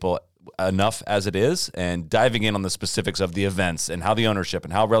overwhelmed people enough as it is, and diving in on the specifics of the events and how the ownership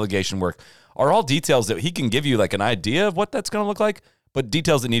and how relegation work are all details that he can give you an idea of what that's going to look like, but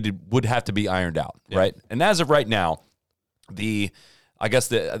details that would have to be ironed out, right? And as of right now, I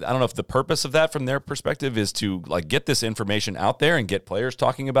don't know if the purpose of that from their perspective is to get this information out there and get players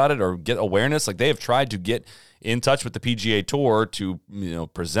talking about it or get awareness. They have tried to get in touch with the PGA Tour to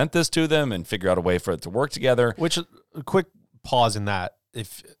present this to them and figure out a way for it to work together. Which, a quick pause in that.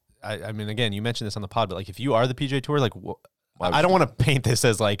 If I mean, again, you mentioned this on the pod, but if you are the PGA Tour, I don't want to paint this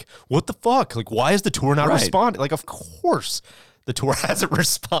as what the fuck? Why is the tour not responding? Of course the tour hasn't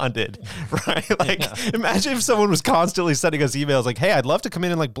responded, right? Imagine if someone was constantly sending us emails hey, I'd love to come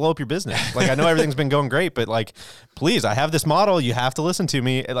in and blow up your business. I know everything's been going great, but please, I have this model. You have to listen to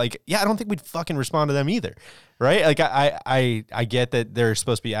me. Yeah, I don't think we'd fucking respond to them either, right? I get that they're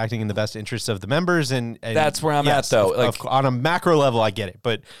supposed to be acting in the best interests of the members, and that's where I'm at though. On a macro level, I get it,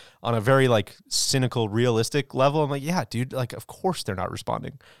 but on a very cynical, realistic level, I'm yeah, dude, of course they're not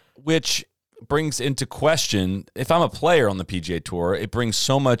responding. Which brings into question, if I'm a player on the PGA Tour, it brings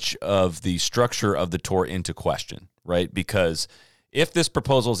so much of the structure of the tour into question, right? Because if this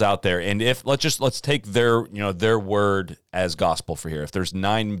proposal's out there, and if let's take their word as gospel for here, if there's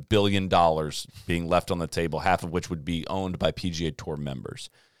 $9 billion being left on the table, half of which would be owned by PGA Tour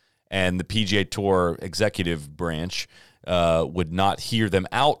members, and the PGA Tour executive branch would not hear them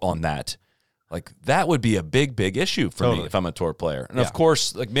out on that, Like that would be a big issue for me if I'm a tour player. And of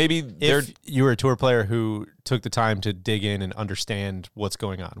course, like maybe if you were a tour player who took the time to dig in and understand what's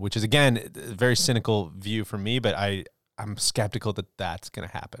going on, which is again a very cynical view from me, but I'm skeptical that that's going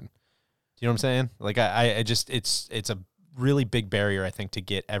to happen. Do you know what I'm saying? Like I just it's a really big barrier, I think, to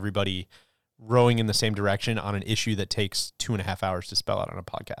get everybody rowing in the same direction on an issue that takes 2.5 hours to spell out on a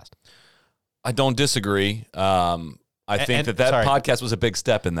podcast. I don't disagree. I think that podcast was a big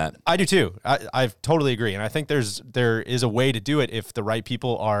step in that. I do too. I totally agree. And I think there is a way to do it if the right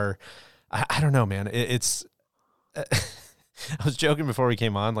people are, I don't know, man. It's, I was joking before we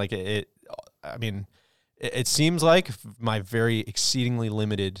came on. Like it seems like my very exceedingly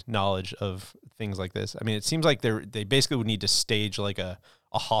limited knowledge of things like this. I mean, it seems like they basically would need to stage like a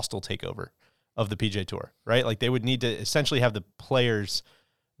hostile takeover of the PGA Tour, right? Like they would need to essentially have the players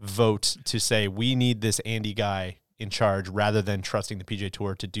vote to say, we need this Andy guy in charge, rather than trusting the PGA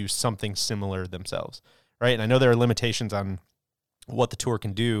Tour to do something similar themselves, right? And I know there are limitations on what the tour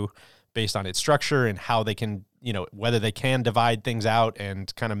can do based on its structure and how they can, whether they can divide things out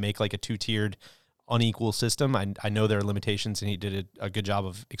and kind of make like a 2-tiered unequal system. I know there are limitations, and he did a good job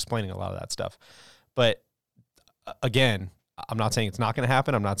of explaining a lot of that stuff. But again, I'm not saying it's not going to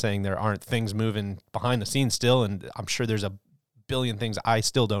happen. I'm not saying there aren't things moving behind the scenes still, and I'm sure there's a billion things I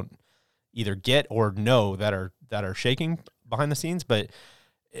still don't either get or know that are shaking behind the scenes. But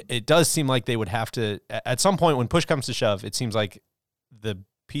it does seem like they would have to, at some point when push comes to shove, it seems like the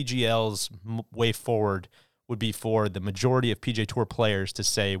PGL's way forward would be for the majority of PGA Tour players to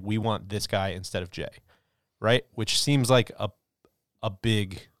say, we want this guy instead of Jay, right? Which seems like a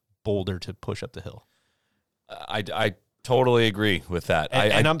big boulder to push up the hill. I totally agree with that.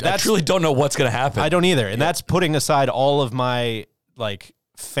 And I truly don't know what's going to happen. I don't either. And that's putting aside all of my like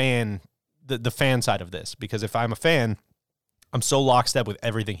the fan side of this, because if I'm a fan, I'm so lockstep with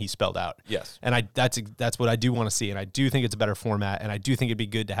everything he spelled out. Yes. And that's what I do want to see. And I do think it's a better format. And I do think it'd be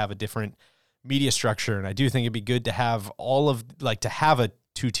good to have a different media structure. And I do think it'd be good to have to have a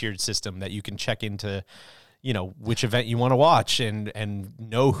 2-tiered system that you can check into, which event you want to watch and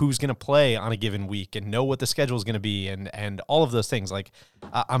know who's going to play on a given week and know what the schedule is going to be and all of those things. Like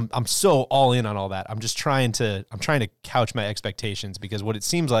I'm so all in on all that. I'm trying to couch my expectations, because what it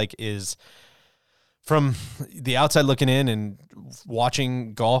seems like is, from the outside looking in and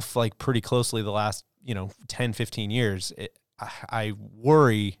watching golf like pretty closely the last, 10, 15 years, I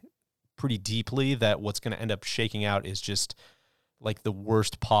worry pretty deeply that what's going to end up shaking out is just like the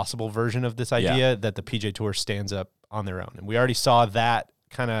worst possible version of this idea that the PGA Tour stands up on their own. And we already saw that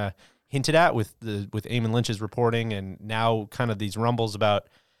kind of hinted at with Eamon Lynch's reporting, and now kind of these rumbles about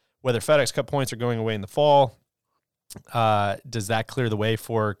whether FedEx Cup points are going away in the fall. Does that clear the way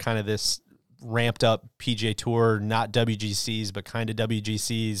for kind of this ramped up PGA Tour, not WGCs, but kind of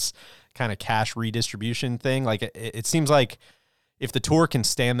WGCs kind of cash redistribution thing? Like it seems like if the tour can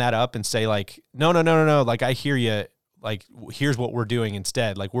stand that up and say like, no, like I hear you, like here's what we're doing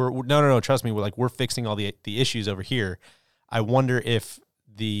instead. Like no, trust me, we're fixing all the issues over here. I wonder if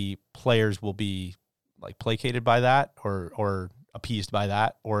the players will be like placated by that or appeased by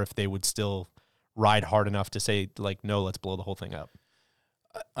that, or if they would still ride hard enough to say like, no, let's blow the whole thing up.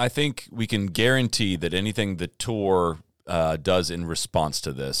 I think we can guarantee that anything the tour does in response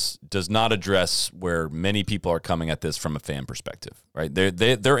to this does not address where many people are coming at this from a fan perspective, right?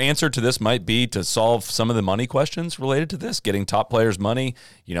 Their answer to this might be to solve some of the money questions related to this, getting top players money.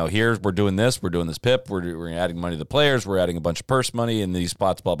 Here we're doing this PIP, we're adding money to the players, we're adding a bunch of purse money in these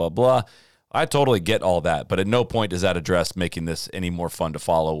spots, blah, blah, blah. I totally get all that, but at no point does that address making this any more fun to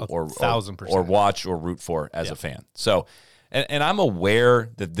follow or 1,000%. or watch or root for as a fan. So, and I'm aware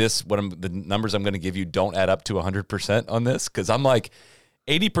that the numbers I'm going to give you don't add up to 100% on this, because I'm like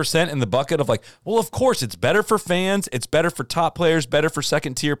 80% in the bucket of like, well, of course it's better for fans, it's better for top players, better for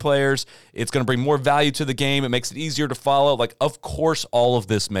second tier players, it's going to bring more value to the game, it makes it easier to follow. Like, of course all of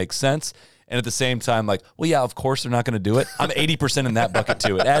this makes sense. And at the same time, like, well, yeah, of course they're not going to do it. I'm 80% in that bucket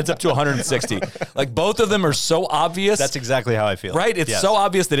too. It adds up to 160. Like, both of them are so obvious. That's exactly how I feel. Right? It's so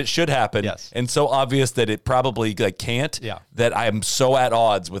obvious that it should happen, and so obvious that it probably can't, that I am so at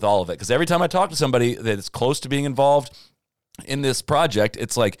odds with all of it. Because every time I talk to somebody that is close to being involved in this project,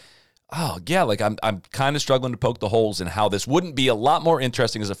 it's like, oh, yeah, like I'm kind of struggling to poke the holes in how this wouldn't be a lot more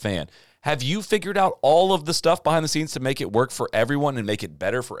interesting as a fan. Have you figured out all of the stuff behind the scenes to make it work for everyone and make it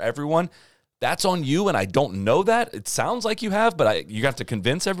better for everyone? That's on you, and I don't know that. It sounds like you have, but you have to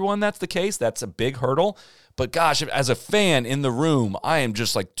convince everyone that's the case. That's a big hurdle. But gosh, as a fan in the room, I am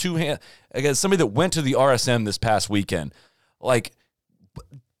just like as somebody that went to the RSM this past weekend, like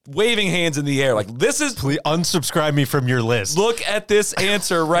waving hands in the air. Like, this is... Please unsubscribe me from your list. Look at this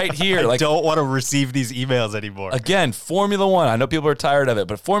answer right here. I don't want to receive these emails anymore. Again, Formula One. I know people are tired of it,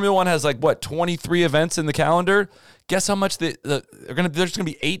 but Formula One has 23 events in the calendar. Guess how much there's going to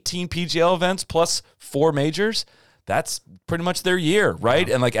be 18 PGL events plus 4 majors. That's pretty much their year, right?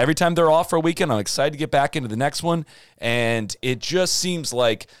 Yeah. And every time they're off for a weekend, I'm excited to get back into the next one. And it just seems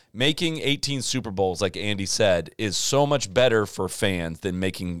like making 18 Super Bowls, like Andy said, is so much better for fans than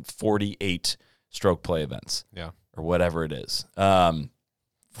making 48 stroke play events. Yeah. Or whatever it is.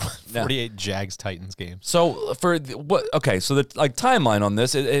 48 Jags Titans games. So so the timeline on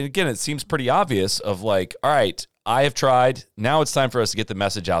this, again, it seems pretty obvious of all right, I have tried. Now it's time for us to get the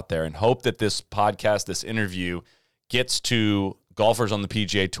message out there and hope that this podcast, this interview, gets to golfers on the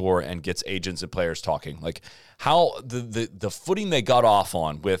PGA Tour and gets agents and players talking. How the footing they got off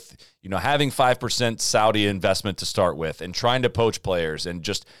on with, having 5% Saudi investment to start with and trying to poach players and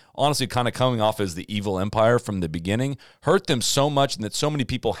just honestly kind of coming off as the evil empire from the beginning hurt them so much, and that so many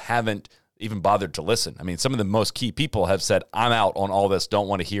people haven't even bothered to listen. I mean, some of the most key people have said, I'm out on all this, don't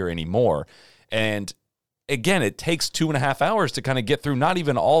want to hear anymore. And again, it takes 2.5 hours to kind of get through not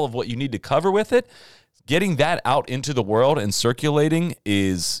even all of what you need to cover with it. Getting that out into the world and circulating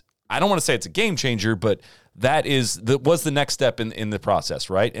is, I don't want to say it's a game changer, but that was the next step in the process,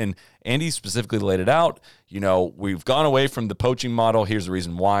 right? And Andy specifically laid it out. We've gone away from the poaching model. Here's the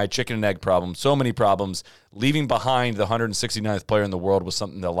reason why. Chicken and egg problem. So many problems. Leaving behind the 169th player in the world was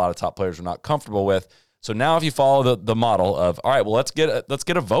something that a lot of top players were not comfortable with. So now if you follow the model of, all right, well, let's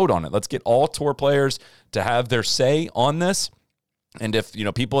get a vote on it. Let's get all tour players to have their say on this. And if,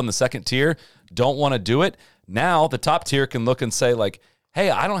 people in the second tier don't want to do it, now the top tier can look and say hey,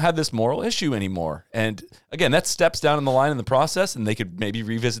 I don't have this moral issue anymore. And again, that steps down in the line in the process, and they could maybe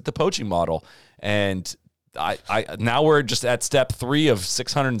revisit the poaching model. And I now we're just at step 3 of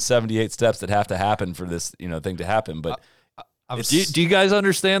 678 steps that have to happen for this, thing to happen. But do you guys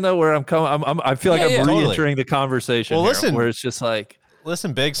understand though where I'm coming? I feel like I'm re-entering the conversation. Well, listen, where it's just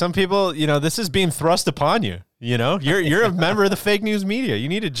listen, Big. Some people, this is being thrust upon you. You're a member of the fake news media. You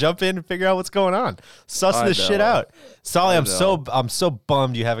need to jump in and figure out what's going on. Suss this shit out. Solly, I'm so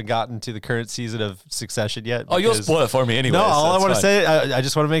bummed you haven't gotten to the current season of Succession yet. Oh, you'll spoil it for me anyway. No, all I want to say, I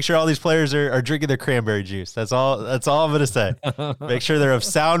just want to make sure all these players are drinking their cranberry juice. That's all I'm going to say. Make sure they're of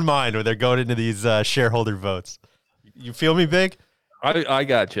sound mind when they're going into these shareholder votes. You feel me, Big? I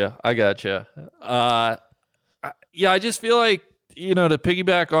got you. Yeah, I just feel like, to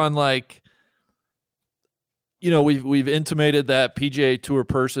piggyback on we've intimated that PGA Tour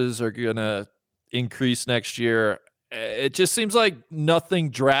purses are going to increase next year. It just seems like nothing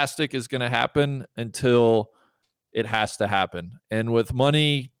drastic is going to happen until it has to happen. And with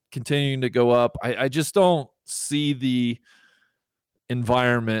money continuing to go up, I just don't see the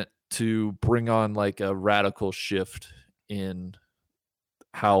environment to bring on a radical shift in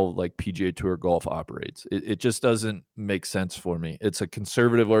how PGA Tour golf operates. It just doesn't make sense for me. It's a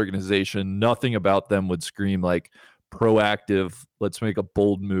conservative organization. Nothing about them would scream proactive. Let's make a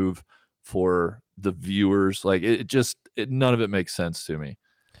bold move for the viewers. None of it makes sense to me.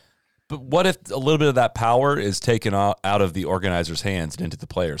 But what if a little bit of that power is taken out of the organizer's hands and into the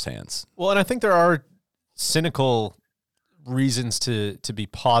player's hands? Well, and I think there are cynical reasons to be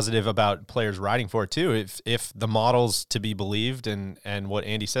positive about players riding for it too. If the model's to be believed and what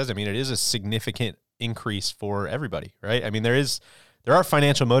Andy says, I mean, it is a significant increase for everybody, right? I mean, there are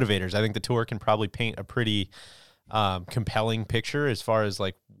financial motivators. I think the tour can probably paint a pretty compelling picture as far as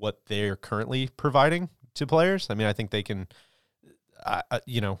what they're currently providing to players. I mean, I think they can,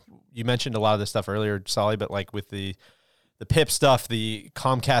 you mentioned a lot of this stuff earlier, Solly, but with the PIP stuff, the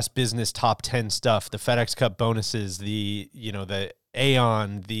Comcast Business Top 10 stuff, the FedEx Cup bonuses, the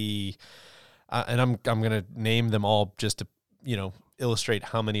Aon, and I'm gonna name them all just to illustrate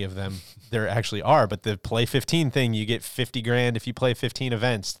how many of them there actually are. But the Play 15 thing, you get $50,000 if you play 15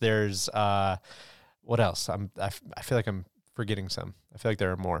 events. There's what else? I feel like I'm forgetting some. I feel like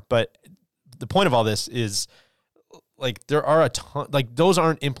there are more. But the point of all this is there are a ton. Those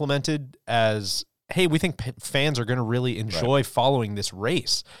aren't implemented as, hey, we think fans are going to really enjoy following this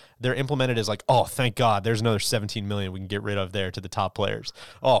race. They're implemented as oh, thank God, there's another 17 million we can get rid of there to the top players.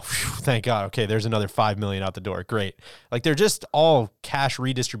 Oh, phew, thank God. Okay, there's another 5 million out the door. Great. They're just all cash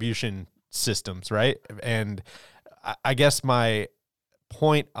redistribution systems, right? And I guess my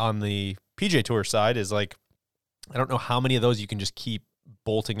point on the PGA Tour side is I don't know how many of those you can just keep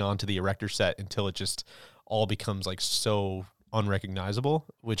bolting onto the erector set until it just all becomes so unrecognizable,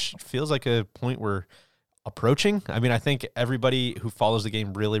 which feels like a point we're approaching. I mean, I think everybody who follows the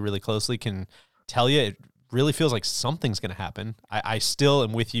game really, really closely can tell you it really feels like something's going to happen. I still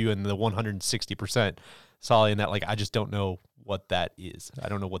am with you in the 160%, Solly, in that like I just don't know what that is. I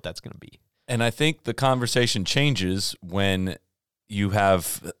don't know what that's going to be. And I think the conversation changes when you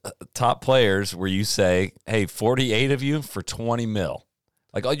have top players where you say, hey, 48 of you for 20 mil.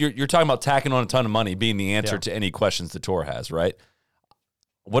 Like you're talking about tacking on a ton of money being the answer to any questions the tour has, right?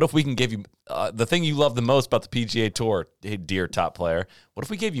 What if we can give you the thing you love the most about the PGA Tour, hey, dear top player? What if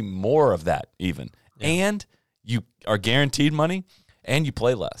we gave you more of that even? Yeah. And you are guaranteed money and you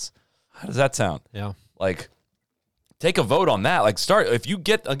play less. How does that sound? Yeah. Like, take a vote on that. Like, if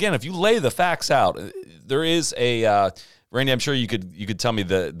you lay the facts out, there is a, Randy, I'm sure you could tell me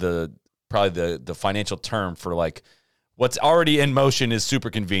probably the financial term for like what's already in motion is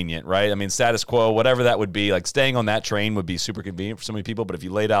super convenient, right? I mean, status quo, whatever that would be, like staying on that train would be super convenient for so many people. But if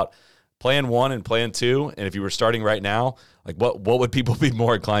you laid out plan 1 and plan 2, and if you were starting right now, like what would people be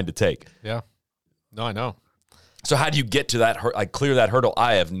more inclined to take? Yeah. No, I know. So how do you get to that, like clear that hurdle?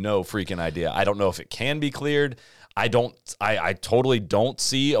 I have no freaking idea. I don't know if it can be cleared. I totally don't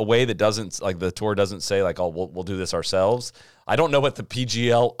see a way that doesn't, like the tour doesn't say like, oh, we'll do this ourselves. I don't know what the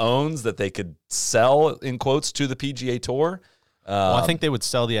PGL owns that they could sell in quotes to the PGA Tour. Well, I think they would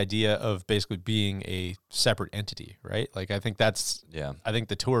sell the idea of basically being a separate entity, right? Like I think I think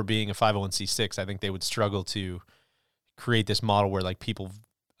the tour being a 501c6, I think they would struggle to create this model where like people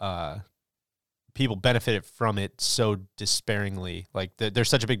benefit from it so despairingly. Like there's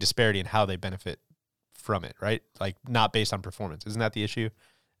such a big disparity in how they benefit from it, right? Like not based on performance. Isn't that the issue?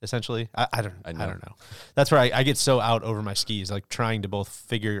 Essentially, I don't know. That's where I get so out over my skis, like trying to both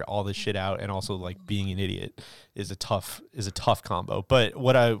figure all this shit out and also like being an idiot is a tough combo. But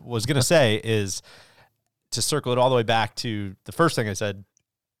what I was gonna say is to circle it all the way back to the first thing I said.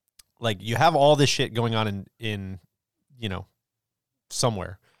 Like you have all this shit going on in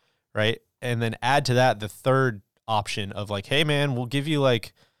somewhere, right? And then add to that the third option of like, hey man, we'll give you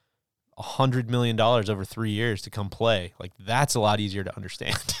like $100 million over 3 years to come play. Like that's a lot easier to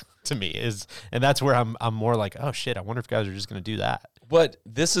understand to me and that's where I'm more like, oh shit, I wonder if guys are just going to do that. But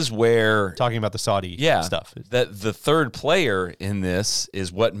this is where talking about the Saudi stuff, that the third player in this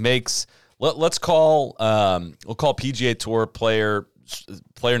is what makes, we'll call PGA Tour player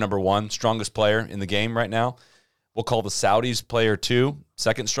number 1, strongest player in the game right now. We'll call the Saudis player 2,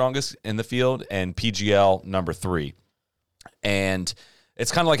 second strongest in the field, and PGL number 3. And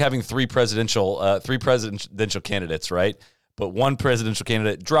it's kind of like having three presidential candidates, right? But one presidential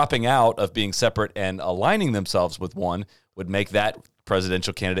candidate dropping out of being separate and aligning themselves with one would make that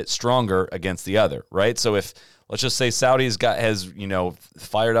presidential candidate stronger against the other, right? So if, let's just say Saudi's has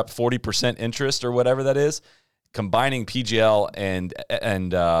fired up 40% interest or whatever that is, combining PGL and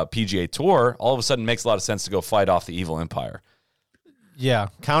PGA Tour all of a sudden makes a lot of sense to go fight off the evil empire. Yeah,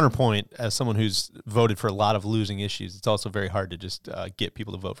 counterpoint, as someone who's voted for a lot of losing issues, it's also very hard to just get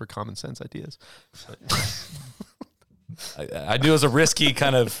people to vote for common sense ideas. I do as a risky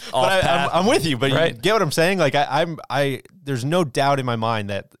kind of off path. I'm with you, but right? You get what I'm saying? Like there's no doubt in my mind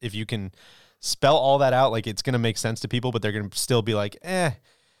that if you can spell all that out, like it's going to make sense to people, but they're going to still be like,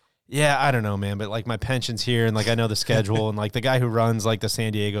 yeah, I don't know, man, but like my pension's here and like I know the schedule and like the guy who runs like the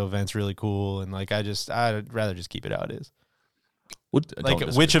San Diego event's really cool and like I'd rather just keep it how it is.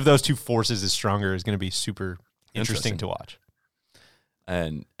 Which of those two forces is stronger is going to be super interesting to watch.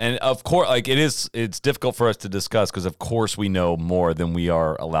 And of course, like it's difficult for us to discuss because of course we know more than we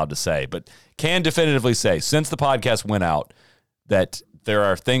are allowed to say, but can definitively say since the podcast went out that there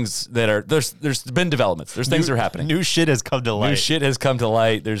are things that are there's been developments. There's things that are happening. New shit has come to light. New shit has come to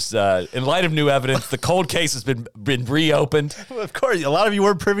light. There's in light of new evidence, the cold case has been reopened. Well, of course, a lot of you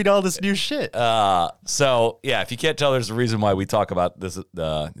weren't privy to all this new shit. So yeah, if you can't tell, there's a reason why we talk about this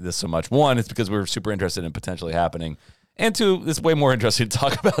so much. One, it's because we're super interested in potentially happening, and two, it's way more interesting to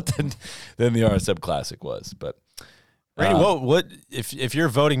talk about than the RSM Classic was. But Randy, what if you're a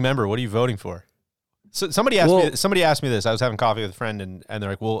voting member? What are you voting for? So somebody asked me this. I was having coffee with a friend and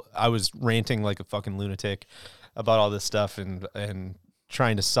they're like, well, I was ranting like a fucking lunatic about all this stuff and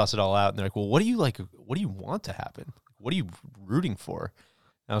trying to suss it all out. And they're like, well, what do you want to happen? What are you rooting for?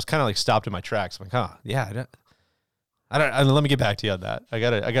 And I was kind of like stopped in my tracks. I'm like, yeah, I don't, let me get back to you on that. I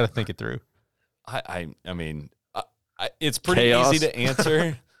gotta think it through. I mean, it's pretty chaos. Easy to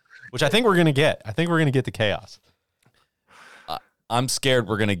answer, which I think we're going to get. I think we're going to get the chaos. I'm scared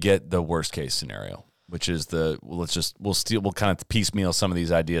we're going to get the worst case scenario, which is we'll kind of piecemeal some of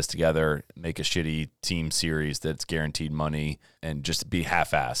these ideas together, make a shitty team series that's guaranteed money and just be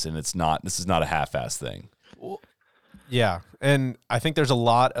half-assed. And this is not a half-assed thing. Yeah. And I think there's a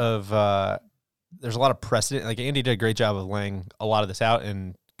lot of precedent. Like Andy did a great job of laying a lot of this out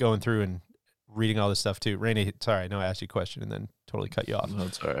and going through and reading all this stuff too. Randy, sorry, I know I asked you a question and then totally cut you off. No,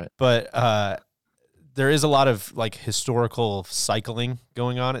 it's all right. But there is a lot of like historical cycling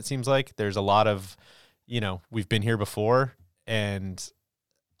going on. It seems like there's a lot of, we've been here before, and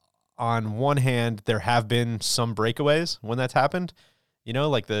on one hand, there have been some breakaways when that's happened.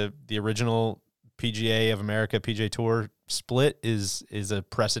 Like the original PGA of America, PGA Tour split is a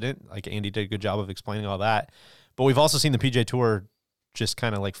precedent. Like Andy did a good job of explaining all that. But we've also seen the PGA Tour just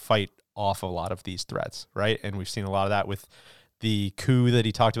kind of like fight off a lot of these threats, right? And we've seen a lot of that with the coup that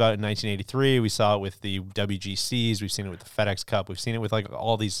he talked about in 1983. We saw it with the WGCs. We've seen it with the FedEx Cup. We've seen it with like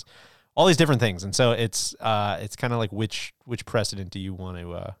all these different things. And so it's kind of like which precedent do you want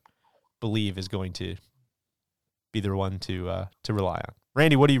to believe is going to be the one to rely on?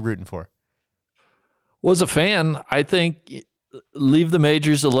 Randy, what are you rooting for? Well, as a fan, I think leave the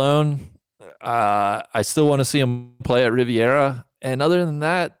majors alone. I still want to see him play at Riviera. And other than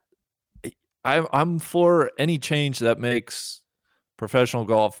that, I'm for any change that makes professional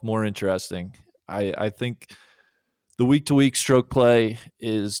golf more interesting. I think the week-to-week stroke play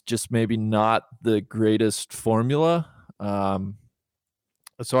is just maybe not the greatest formula.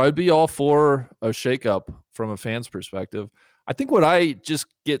 So I'd be all for a shakeup from a fan's perspective. I think what I just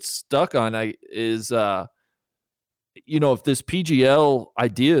get stuck on is, if this PGL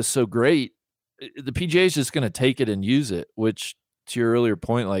idea is so great, the PGA is just going to take it and use it, which to your earlier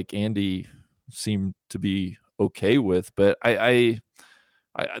point, like Andy seemed to be okay with. But I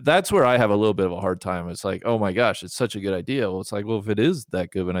that's where I have a little bit of a hard time. It's like, oh my gosh, it's such a good idea. Well, it's like, well, if it is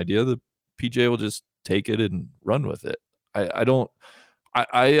that good of an idea, the PGA will just take it and run with it.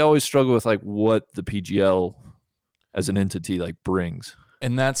 I always struggle with like what the PGL as an entity like brings.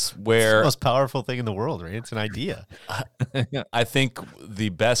 And that's where it's the most powerful thing in the world, right? It's an idea. I think the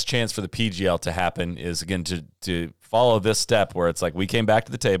best chance for the PGL to happen is, again, to follow this step where it's like, we came back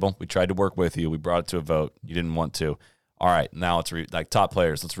to the table, we tried to work with you, we brought it to a vote, you didn't want to. All right, now it's like top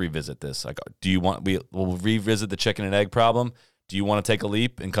players, let's revisit this. Like, do you want we'll revisit the chicken and egg problem? Do you want to take a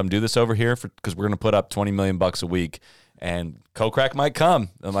leap and come do this over here because we're going to put up $20 million a week? And Kokrak might come.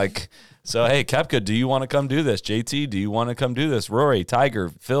 I'm like, so, hey, Koepka, do you want to come do this? JT, do you want to come do this? Rory, Tiger,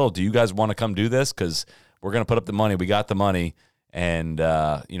 Phil, do you guys want to come do this? Because we're going to put up the money. We got the money. And,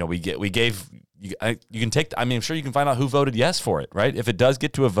 you can take, I'm sure you can find out who voted yes for it, right? If it does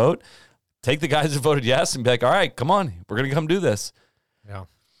get to a vote, take the guys who voted yes and be like, all right, come on, we're going to come do this. Yeah.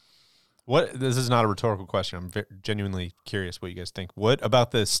 This is not a rhetorical question. I'm genuinely curious what you guys think. What about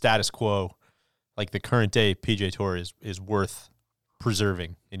the status quo, like the current day PGA Tour is worth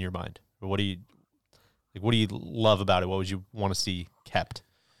preserving in your mind? Or what do you love about it? What would you want to see kept?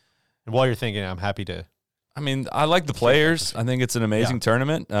 And while you're thinking, I'm happy to. I like the players. I think it's an amazing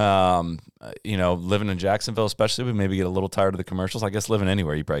tournament. Living in Jacksonville, especially, we maybe get a little tired of the commercials. I guess living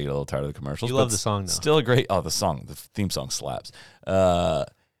anywhere, you probably get a little tired of the commercials. You love the song, though. Still a great. Oh, the theme song slaps.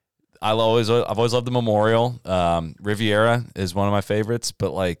 I've always loved the Memorial. Riviera is one of my favorites,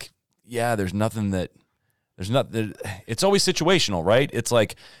 but there's nothing. It's always situational, right? It's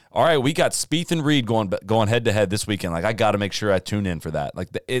like, all right, we got Spieth and Reed going head to head this weekend. Like, I got to make sure I tune in for that. Like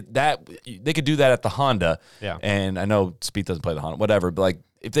they could do that at the Honda. Yeah. And I know Spieth doesn't play the Honda, whatever. But like,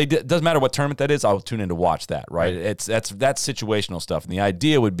 if it doesn't matter what tournament that is, I'll tune in to watch that. Right? That's situational stuff. And the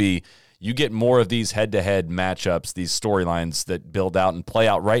idea would be, you get more of these head-to-head matchups, these storylines that build out and play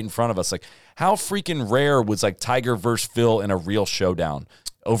out right in front of us. Like, how freaking rare was like Tiger versus Phil in a real showdown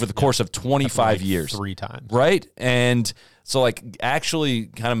over the course of 25 years? 3 times. Right? And so like actually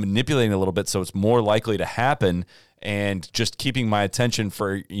kind of manipulating a little bit so it's more likely to happen, and just keeping my attention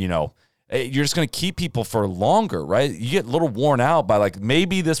for, you're just going to keep people for longer, right? You get a little worn out by like,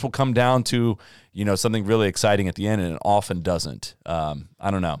 maybe this will come down to, something really exciting at the end, and it often doesn't.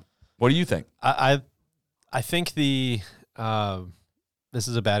 I don't know. What do you think? I think this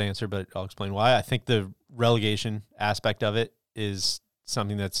is a bad answer, but I'll explain why. I think the relegation aspect of it is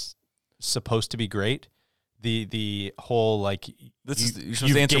something that's supposed to be great. The whole like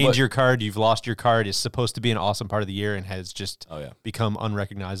you've gained your card, you've lost your card is supposed to be an awesome part of the year, and has just become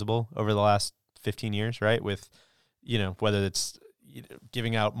unrecognizable over the last 15 years, right? With whether it's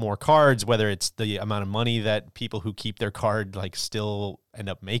giving out more cards, whether it's the amount of money that people who keep their card like still end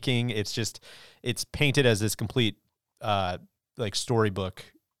up making. It's painted as this complete like storybook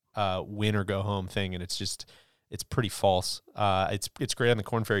win or go home thing, and it's pretty false. It's great on the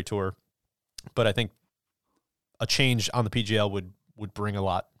Korn Ferry Tour, but I think a change on the PGL would bring a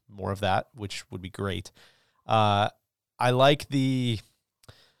lot more of that, which would be great. I like I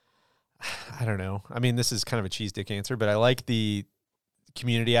don't know. This is kind of a cheese dick answer, but I like the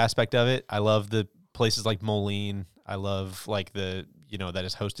community aspect of it. I love the places like Moline. I love like the that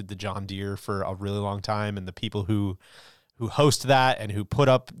has hosted the John Deere for a really long time, and the people who host that and who put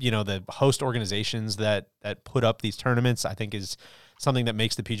up, the host organizations that put up these tournaments, I think is something that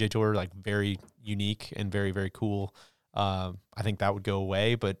makes the PGA Tour like very unique and very, very cool. I think that would go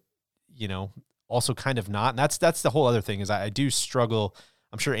away, but also kind of not. And that's the whole other thing is I do struggle.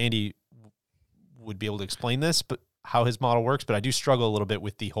 I'm sure Andy would be able to explain this, but how his model works, but I do struggle a little bit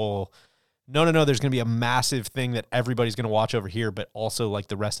with the whole, no, there's going to be a massive thing that everybody's going to watch over here, but also like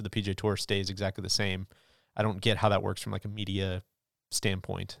the rest of the PGA Tour stays exactly the same. I don't get how that works from like a media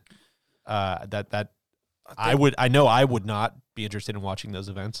standpoint. I would not be interested in watching those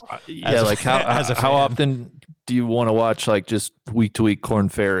events. How often do you want to watch like just week to week Corn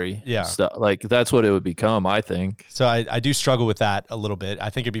Ferry stuff? Like that's what it would become, I think. So I do struggle with that a little bit. I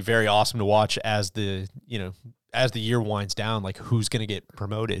think it'd be very awesome to watch as the year winds down, like who's going to get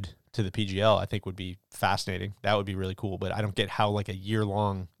promoted to the PGL. I think would be fascinating. That would be really cool. But I don't get how like a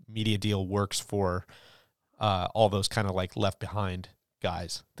year-long media deal works for all those kind of like left behind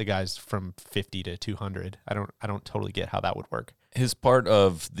guys, the guys from 50 to 200. I don't totally get how that would work. His part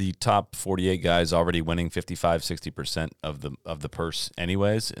of the top 48 guys already winning 55-60% of the purse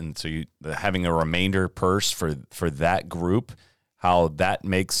anyways, and so having a remainder purse for that group, how that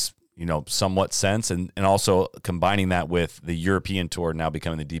makes somewhat sense, and also combining that with the European Tour now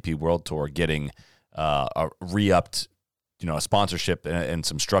becoming the DP World Tour, getting a re-upped a sponsorship and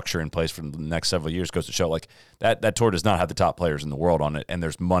some structure in place for the next several years goes to show like that tour does not have the top players in the world on it, and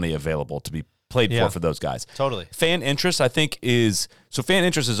there's money available to be played for those guys. Totally. Fan interest, I think, is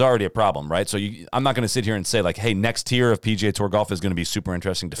already a problem, right? So I'm not going to sit here and say like, hey, next tier of PGA Tour golf is going to be super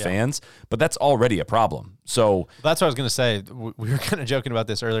interesting to fans, but that's already a problem. So that's what I was going to say. We were kind of joking about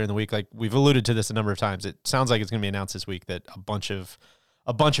this earlier in the week. Like we've alluded to this a number of times. It sounds like it's going to be announced this week that a bunch of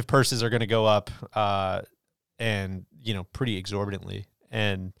purses are going to go up, and pretty exorbitantly.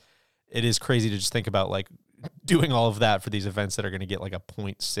 And it is crazy to just think about like doing all of that for these events that are going to get like a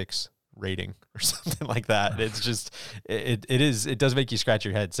 0.6 rating or something like that. It's just, it does make you scratch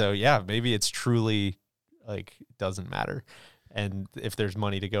your head. So yeah, maybe it's truly like, it doesn't matter. And if there's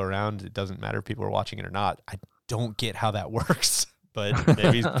money to go around, it doesn't matter if people are watching it or not. I don't get how that works, but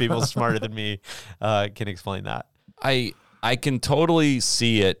maybe people smarter than me can explain that. I can totally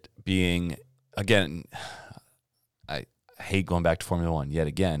see it being, again, I hate going back to Formula One yet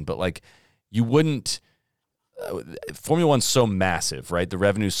again, but like you wouldn't, Formula One's so massive, right? The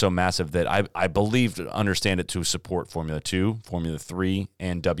revenue's so massive that I understand it to support Formula 2, Formula 3,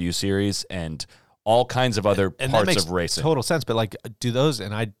 and W Series, and all kinds of other parts of racing. Total sense, but like, do those,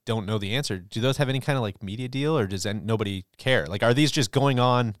 and I don't know the answer, do those have any kind of like media deal, or does nobody care? Like, are these just going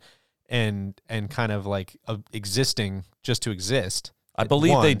on and kind of like existing just to exist? I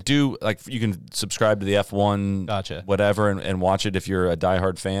believe they do. Like, you can subscribe to the F1, whatever, and watch it if you're a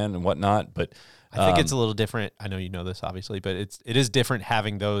diehard fan and whatnot. But I think it's a little different. I know you know this, obviously, but it is different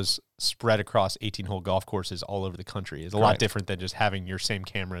having those spread across 18-hole golf courses all over the country. It's a lot different than just having your same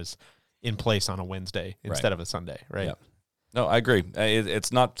cameras in place on a Wednesday instead of a Sunday, right? Yeah. No, I agree.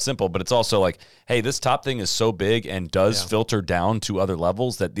 It's not simple, but it's also like, hey, this top thing is so big and does filter down to other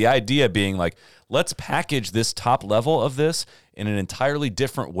levels, that the idea being like, let's package this top level of this in an entirely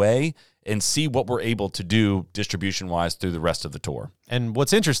different way and see what we're able to do distribution-wise through the rest of the tour. And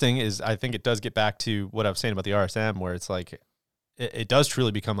what's interesting is I think it does get back to what I was saying about the RSM, where it's like it does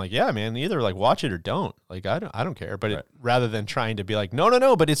truly become like, yeah, man, either like watch it or don't. Like I don't care. But rather than trying to be like,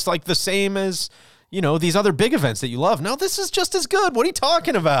 no, but it's like the same as, these other big events that you love. No, this is just as good. What are you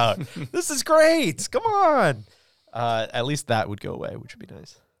talking about? This is great. Come on. At least that would go away, which would be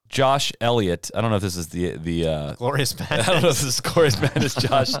nice. Josh Elliott. I don't know if this is the Glorious Madness. I don't know if this is Glorious Madness.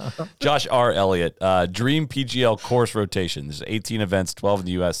 Josh R. Elliott. Dream PGL course rotation. There's 18 events, 12 in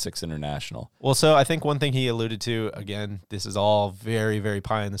the U.S., 6 international. Well, so I think one thing he alluded to, again, this is all very, very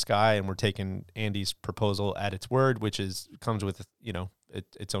pie in the sky, and we're taking Andy's proposal at its word, which comes with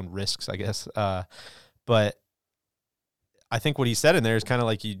its own risks, I guess. But I think what he said in there is kind of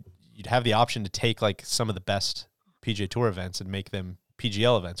like you'd have the option to take like some of the best PGA Tour events and make them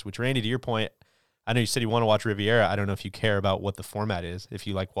PGL events, which, Randy, to your point, I know you said you want to watch Riviera. I don't know if you care about what the format is, if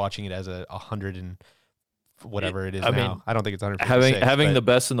you like watching it as a 100 and whatever it is now. Mean, I don't think it's 156. Having the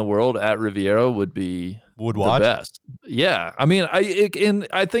best in the world at Riviera would be the best. Yeah. I mean,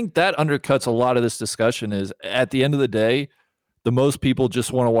 I think that undercuts a lot of this discussion. Is at the end of the day, the most people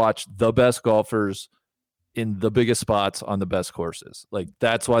just want to watch the best golfers in the biggest spots on the best courses. Like,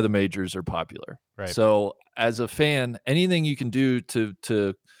 that's why the majors are popular. Right. So as a fan, anything you can do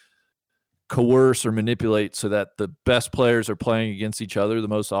to coerce or manipulate so that the best players are playing against each other the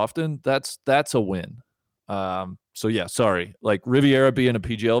most often, that's a win. So yeah, sorry. Like Riviera being a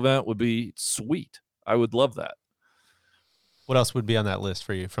PGL event would be sweet. I would love that. What else would be on that list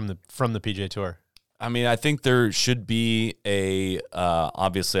for you from the PGA Tour? I mean, I think there should be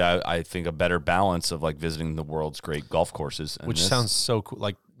obviously, I think a better balance of like visiting the world's great golf courses. Which sounds so cool.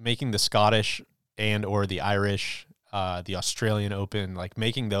 Like making the Scottish and or the Irish, the Australian Open, like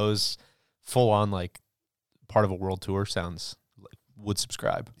making those full on like part of a world tour sounds like would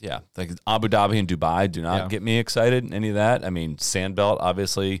subscribe. Yeah. Like Abu Dhabi and Dubai do not get me excited, any of that. I mean, Sandbelt,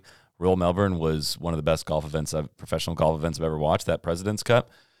 obviously, Royal Melbourne was one of the best professional golf events I've ever watched, that President's Cup.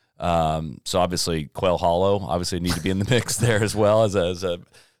 So obviously Quail Hollow obviously need to be in the mix there as well as a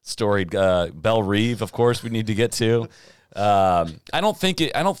storied Belle Reve, of course, we need to get to. I don't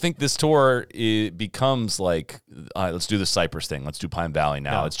think this tour becomes like let's do the Cypress thing, let's do Pine Valley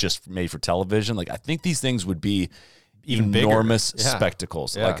now. No. It's just made for television. Like I think these things would be even enormous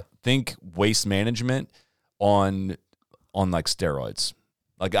spectacles. Yeah. Like think waste management on like steroids.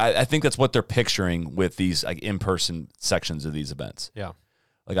 Like I think that's what they're picturing with these like in-person sections of these events. Yeah.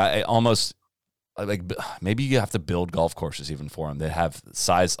 Like I almost like maybe you have to build golf courses even for them that have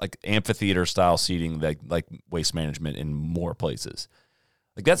size like amphitheater style seating, like waste management in more places.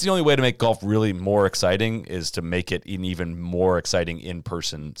 Like that's the only way to make golf really more exciting is to make it an even more exciting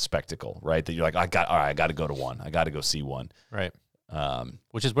in-person spectacle, right? That you're like, I got to go to one. I got to go see one. Right.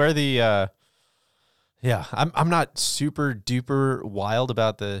 Which is where the I'm not super duper wild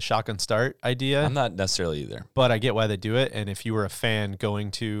about the shotgun start idea. I'm not necessarily either. But I get why they do it. And if you were a fan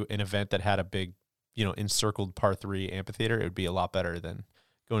going to an event that had a big, encircled par 3 amphitheater, it would be a lot better than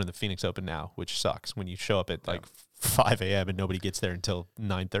going to the Phoenix Open now, which sucks when you show up at like 5 a.m. and nobody gets there until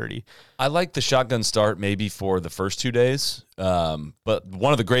 9:30. I like the shotgun start maybe for the first 2 days. But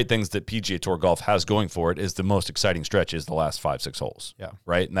one of the great things that PGA Tour golf has going for it is the most exciting stretch is the last 5-6 holes. Yeah.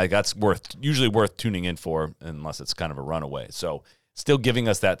 Right. And that's usually worth tuning in for unless it's kind of a runaway. So still giving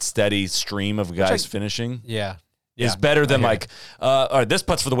us that steady stream of guys finishing. Yeah. Is better than like, all right, this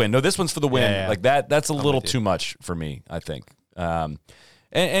putt's for the win. No, this one's for the win. Yeah. Like that's a little too much for me, I think.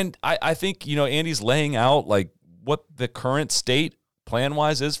 And I think, Andy's laying out like what the current state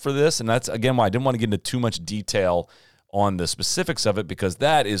plan-wise is for this. And that's, again, why I didn't want to get into too much detail on the specifics of it because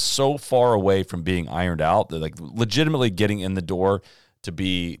that is so far away from being ironed out. That like legitimately getting in the door to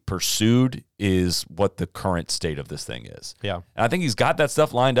be pursued is what the current state of this thing is. Yeah. And I think he's got that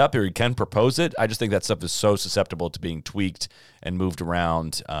stuff lined up, or he can propose it. I just think that stuff is so susceptible to being tweaked and moved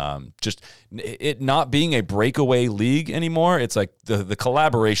around. Just it not being a breakaway league anymore. It's like the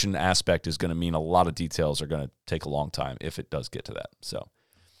collaboration aspect is going to mean a lot of details are going to take a long time if it does get to that. So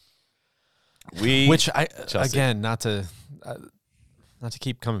again, not to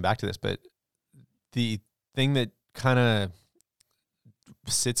keep coming back to this, but the thing that kind of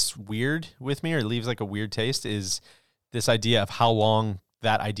sits weird with me or leaves like a weird taste is this idea of how long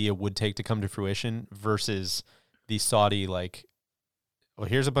that idea would take to come to fruition versus the Saudi, like, well,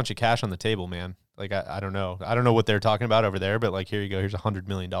 here's a bunch of cash on the table, man. Like, I don't know. I don't know what they're talking about over there, but like, here you go. Here's $100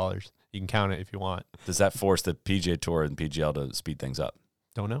 million. You can count it if you want. Does that force the PGA Tour and PGL to speed things up?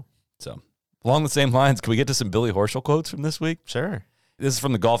 Don't know. So along the same lines, can we get to some Billy Horschel quotes from this week? Sure. This is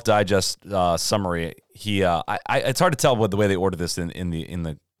from the Golf Digest summary. He, it's hard to tell what the way they ordered this in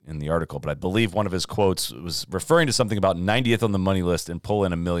the article, but I believe one of his quotes was referring to something about 90th on the money list and pull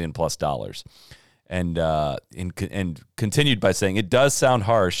in $1 million+, and continued by saying, "It does sound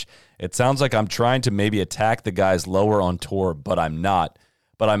harsh. It sounds like I'm trying to maybe attack the guys lower on tour, but I'm not.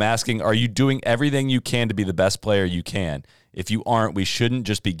 But I'm asking, are you doing everything you can to be the best player you can? If you aren't, we shouldn't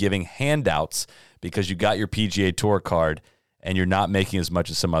just be giving handouts because you got your PGA Tour card." And you're not making as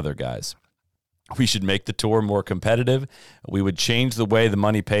much as some other guys. We should make the tour more competitive. We would change the way the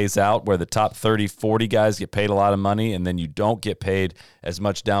money pays out, where the top 30, 40 guys get paid a lot of money, and then you don't get paid as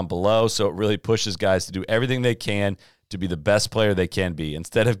much down below. So it really pushes guys to do everything they can to be the best player they can be.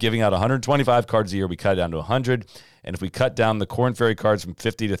 Instead of giving out 125 cards a year, we cut it down to 100. And if we cut down the Korn Ferry cards from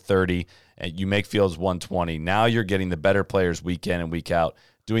 50 to 30, and you make fields 120, now you're getting the better players week in and week out.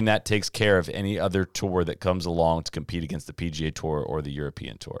 Doing that takes care of any other tour that comes along to compete against the PGA Tour or the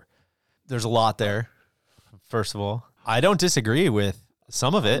European Tour. There's a lot there, first of all. I don't disagree with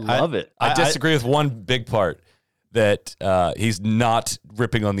some of it. I love it. I disagree with one big part, that he's not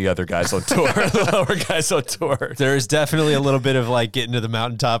ripping on the other guys on tour, the lower guys on tour. There's definitely a little bit of like getting to the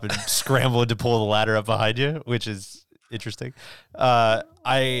mountaintop and scrambling to pull the ladder up behind you, which is interesting.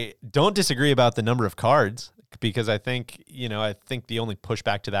 I don't disagree about the number of cards, because I think the only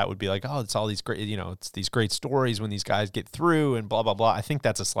pushback to that would be like, oh, it's all these great, it's these great stories when these guys get through and blah, blah, blah. I think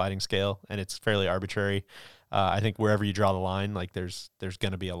that's a sliding scale and it's fairly arbitrary. I think wherever you draw the line, like there's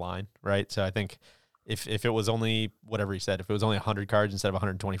going to be a line, right? So I think if it was only whatever he said, if it was only 100 cards instead of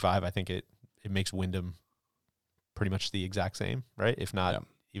 125, I think it makes Wyndham pretty much the exact same, right? If not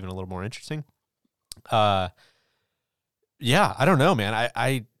even a little more interesting. I don't know, man.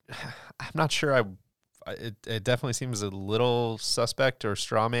 I'm not sure. It definitely seems a little suspect or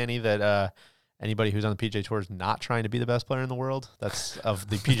straw manny that anybody who's on the PGA Tour is not trying to be the best player in the world. That's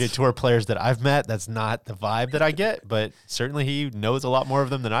of the PGA Tour players that I've met. That's not the vibe that I get, but certainly he knows a lot more of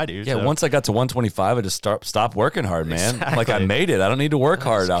them than I do. Yeah, so. Once I got to 125, I just stopped working hard, man. Exactly. Like I made it. I don't need to work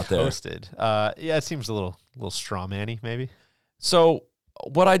hard out there. Coasted. It seems a little straw manny maybe. So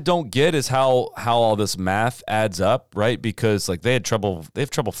what I don't get is how all this math adds up, right? Because like they have trouble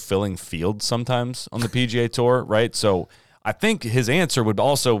filling fields sometimes on the PGA Tour, right? So I think his answer would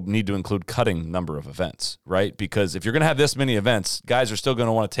also need to include cutting number of events, right? Because if you're going to have this many events, guys are still going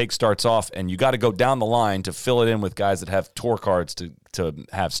to want to take starts off, and you got to go down the line to fill it in with guys that have tour cards to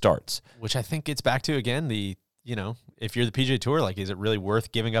have starts. Which I think gets back to, again, if you're the PGA Tour, like, is it really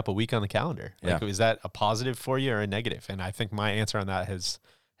worth giving up a week on the calendar? Like, is that a positive for you or a negative? And I think my answer on that has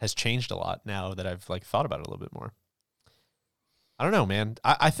changed a lot now that I've thought about it a little bit more. I don't know, man.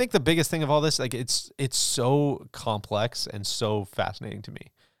 I think the biggest thing of all this, like, it's so complex and so fascinating to me.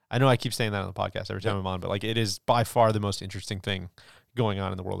 I know I keep saying that on the podcast every time I'm on, but like, it is by far the most interesting thing going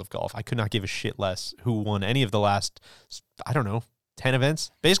on in the world of golf. I could not give a shit less who won any of the last, 10 events.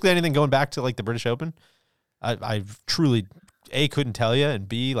 Basically anything going back to like the British Open. I truly, A, couldn't tell you, and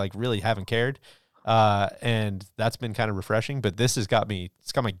B, like, really haven't cared. And that's been kind of refreshing, but this has got my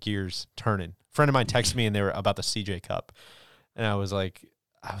gears turning. A friend of mine texted me and they were about the CJ Cup. And I was like,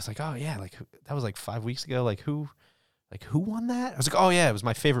 oh yeah, like that was like 5 weeks ago. Like who won that? I was like, oh yeah, it was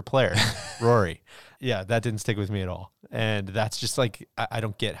my favorite player, Rory. Yeah, that didn't stick with me at all. And that's just like, I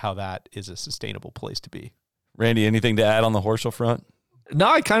don't get how that is a sustainable place to be. Randy, anything to add on the Horschel front? No,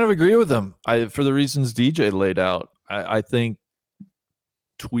 I kind of agree with him. For the reasons DJ laid out. I think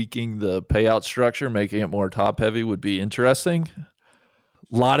tweaking the payout structure, making it more top heavy would be interesting.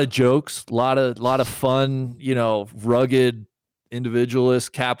 A lot of jokes, a lot of fun, rugged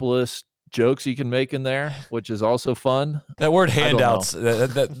individualist, capitalist jokes you can make in there, which is also fun. That word handouts,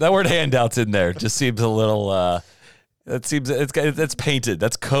 that word handouts in there just seems a little, it seems it's painted.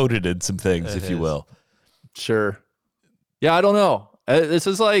 That's coded in some things, if you will. Sure. Yeah, I don't know. This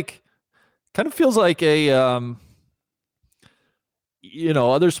is like, kind of feels like a,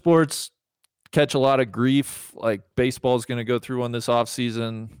 other sports catch a lot of grief. Like baseball is going to go through one this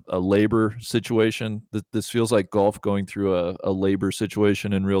offseason, a labor situation. This feels like golf going through a labor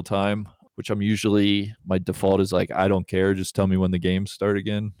situation in real time, which my default is like, I don't care. Just tell me when the games start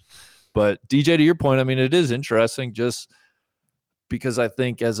again. But DJ, to your point, I mean, it is interesting just because I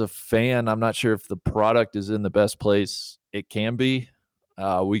think as a fan, I'm not sure if the product is in the best place it can be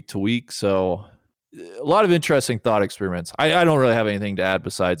week to week. So a lot of interesting thought experiments. I don't really have anything to add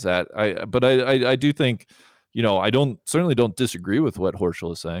besides that. But I do think, I certainly don't disagree with what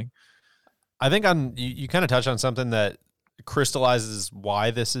Horschel is saying. I think you kind of touched on something that crystallizes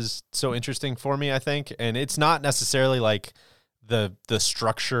why this is so interesting for me, I think. And it's not necessarily like the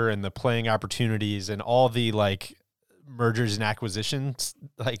structure and the playing opportunities and all the like mergers and acquisitions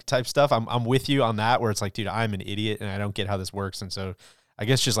like type stuff. I'm with you on that, where it's like, dude, I'm an idiot and I don't get how this works. And so I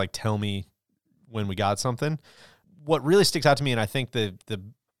guess just like tell me when we got something. What really sticks out to me, and I think the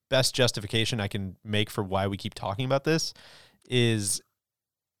best justification I can make for why we keep talking about this, is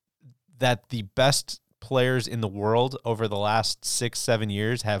that the best players in the world over the last 6-7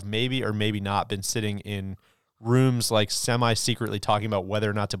 years have maybe or maybe not been sitting in rooms like semi-secretly talking about whether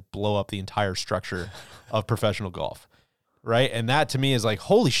or not to blow up the entire structure of professional golf. Right. And that to me is like,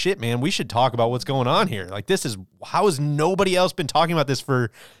 holy shit, man, we should talk about what's going on here. Like, how has nobody else been talking about this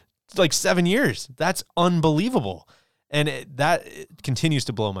for like 7 years? That's unbelievable. And it continues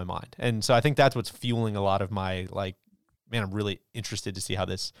to blow my mind. And so I think that's what's fueling a lot of my, like, man, I'm really interested to see how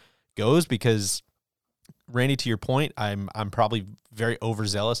this goes, because Randy, to your point, I'm probably very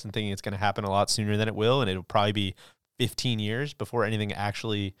overzealous and thinking it's going to happen a lot sooner than it will. And it'll probably be 15 years before anything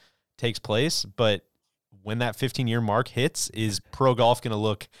actually takes place. But when that 15-year mark hits, is pro golf going to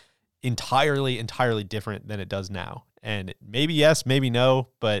look entirely different than it does now? And maybe yes, maybe no,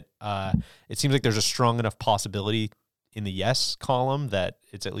 but it seems like there's a strong enough possibility in the yes column that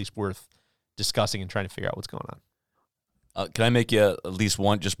it's at least worth discussing and trying to figure out what's going on. Can I make you at least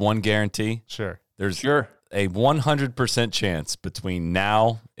one guarantee? Sure. There's a 100% chance between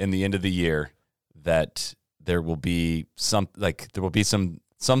now and the end of the year that there will be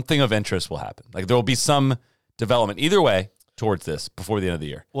something of interest will happen. Like there will be some development either way towards this before the end of the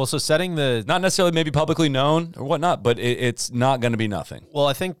year. Well, so setting the... Not necessarily maybe publicly known or whatnot, but it's not going to be nothing. Well,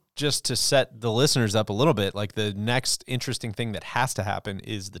 I think just to set the listeners up a little bit, like the next interesting thing that has to happen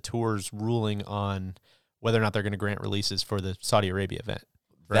is the tour's ruling on whether or not they're going to grant releases for the Saudi Arabia event.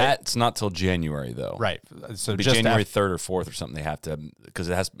 Right? That's not till January, though. Right. So It'll be just January 3rd or 4th or something. They have to, because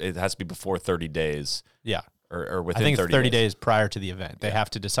it has to be before 30 days. Yeah. Or within I think 30 it's 30 days prior to the event. They have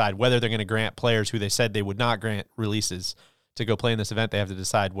to decide whether they're going to grant players who they said they would not grant releases to go play in this event. They have to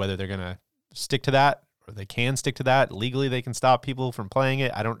decide whether they're going to stick to that, or they can stick to that. Legally, they can stop people from playing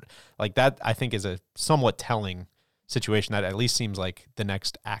it. I don't like that. I think is a somewhat telling situation that at least seems like the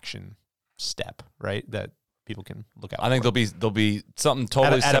next action step, right? That people can look out. I think there'll be something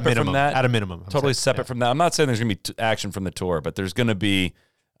totally separate from that. At a minimum, totally separate from that. I'm not saying there's going to be action from the tour, but there's going to be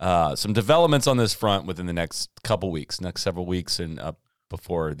some developments on this front within the next next several weeks, and up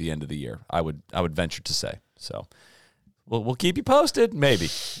before the end of the year. I would venture to say. So we'll keep you posted. Maybe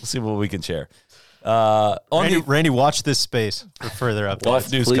we'll see what we can share. Randy, watch this space for further updates.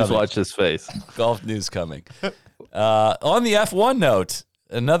 Golf news Please coming. watch this space. Golf news coming. On the F1 note,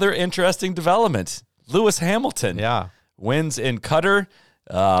 another interesting development. Lewis Hamilton wins in Qatar,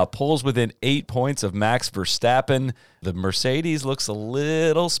 pulls within 8 points of Max Verstappen. The Mercedes looks a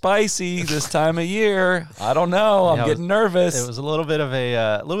little spicy this time of year. I don't know. I'm getting nervous. It was a little bit of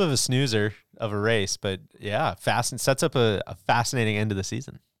a snoozer of a race, but yeah, sets up a fascinating end of the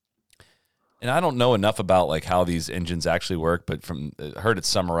season. And I don't know enough about like how these engines actually work, but I heard it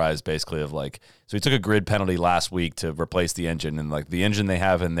summarized basically of like, so he took a grid penalty last week to replace the engine, and like the engine they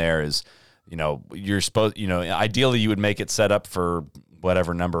have in there is, you're supposed, ideally you would make it set up for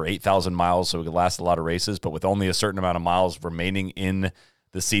whatever number, 8,000 miles, so it could last a lot of races, but with only a certain amount of miles remaining in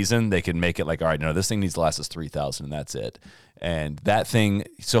the season, they can make it like, all right, no, this thing needs to last us 3,000, and that's it. And that thing,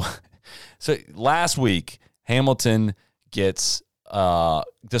 so last week, Hamilton gets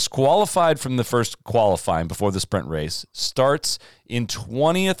disqualified from the first qualifying before the sprint race, starts in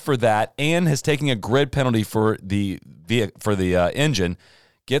 20th for that, and has taken a grid penalty for the engine,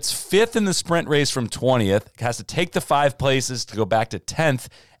 gets 5th in the sprint race from 20th, has to take the 5 places to go back to 10th,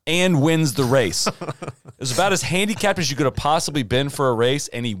 and wins the race. It was about as handicapped as you could have possibly been for a race,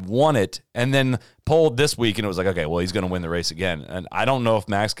 and he won it, and then pulled this week, and it was like, okay, well, he's going to win the race again. And I don't know if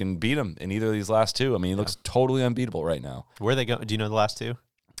Max can beat him in either of these last two. I mean, he looks totally unbeatable right now. Where are they going? Do you know the last two?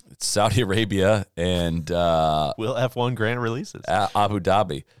 It's Saudi Arabia and will F1 grant releases? Abu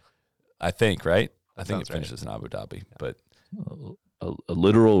Dhabi, I think, right? I think it right. finishes in Abu Dhabi, but a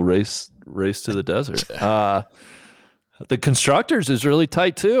literal race to the desert. The constructors is really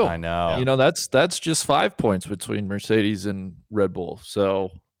tight too. I know. That's just 5 points between Mercedes and Red Bull. So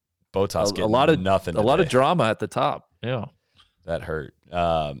Bottas getting a lot of nothing. A lot of drama at the top. Yeah, that hurt.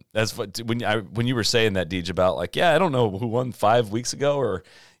 That's what when you were saying that, Deej, about like, I don't know who won 5 weeks ago or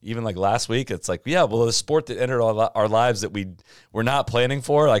even like last week. It's like, well, the sport that entered our lives that we're not planning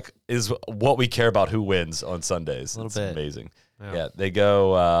for, like, is what we care about. Who wins on Sundays? A little bit amazing. Yeah, they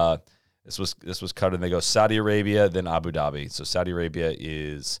go. This was Qatar, and they go Saudi Arabia, then Abu Dhabi. So Saudi Arabia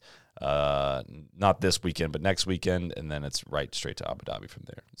is not this weekend, but next weekend, and then it's right straight to Abu Dhabi from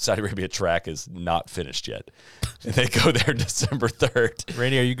there. Saudi Arabia track is not finished yet. And they go there December 3rd.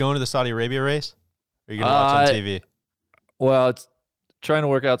 Randy, are you going to the Saudi Arabia race? Or are you going to watch on TV? Well, it's trying to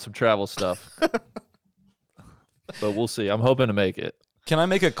work out some travel stuff. But we'll see. I'm hoping to make it. Can I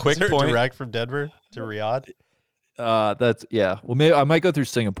make a quick Is there point? direct from Denver to Riyadh? That's Well, maybe I might go through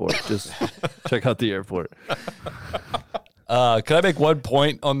Singapore. Just check out the airport. Can I make one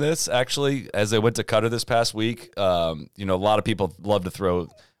point on this? Actually, as I went to Qatar this past week, a lot of people love to throw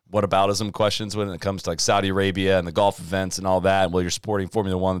whataboutism questions when it comes to like Saudi Arabia and the golf events and all that. And well, you're supporting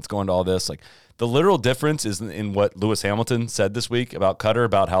Formula One that's going to all this. Like, the literal difference is in what Lewis Hamilton said this week about Qatar,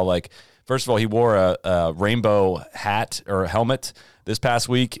 about how, like, first of all, he wore a rainbow hat or helmet this past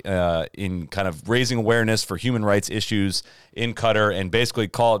week in kind of raising awareness for human rights issues in Qatar, and basically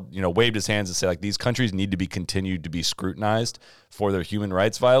waved his hands and said, like, these countries need to be continued to be scrutinized for their human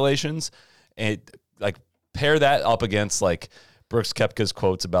rights violations. And like, pair that up against like Brooks Koepka's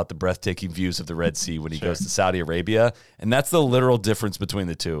quotes about the breathtaking views of the Red Sea when he goes to Saudi Arabia. And that's the literal difference between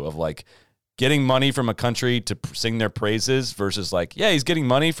the two, of like getting money from a country to sing their praises versus like, he's getting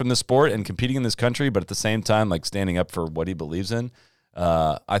money from the sport and competing in this country, but at the same time, like, standing up for what he believes in.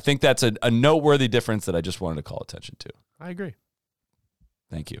 I think that's a noteworthy difference that I just wanted to call attention to. I agree.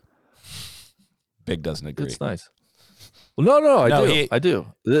 Thank you. Big doesn't agree. It's nice. Well, no, I do.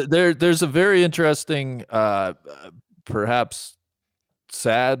 There's a very interesting, perhaps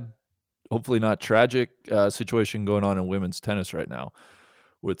sad, hopefully not tragic, situation going on in women's tennis right now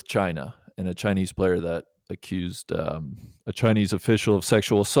with China and a Chinese player that accused a Chinese official of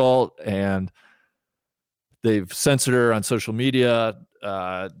sexual assault. And they've censored her on social media.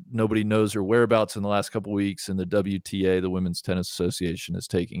 Nobody knows her whereabouts in the last couple of weeks, and the WTA, the Women's Tennis Association, is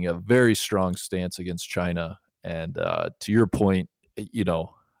taking a very strong stance against China. And to your point,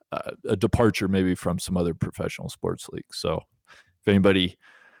 a departure maybe from some other professional sports leagues. So if anybody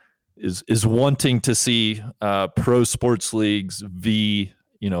is wanting to see pro sports leagues v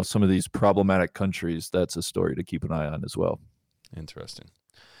some of these problematic countries, that's a story to keep an eye on as well. Interesting.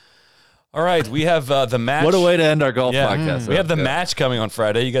 All right, we have the match. What a way to end our golf podcast. We have the match coming on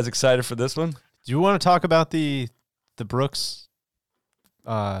Friday. You guys excited for this one? Do you want to talk about the Brooks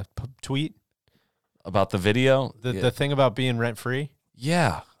tweet? About the video? The thing about being rent-free?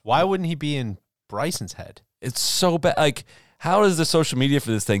 Yeah. Why wouldn't he be in Bryson's head? It's so bad. Like, how does the social media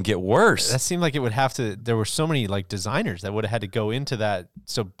for this thing get worse? That seemed like it would have to. There were so many like designers that would have had to go into that.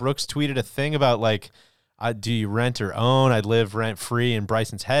 So Brooks tweeted a thing about like, do you rent or own? I'd live rent free in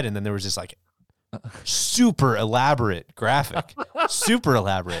Bryson's head, and then there was this like super elaborate graphic, super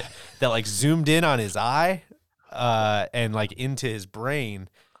elaborate that like zoomed in on his eye, and like into his brain.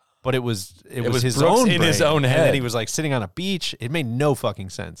 But it was his Brooks own in brain. his own head. And then he was like sitting on a beach. It made no fucking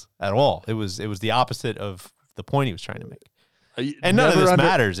sense at all. It was the opposite of the point he was trying to make. And none of this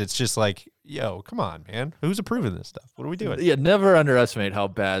matters. It's just like, yo, come on, man. Who's approving this stuff? What are we doing? Yeah, never underestimate how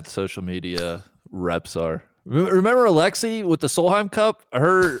bad social media reps are. Remember Alexi with the Solheim Cup?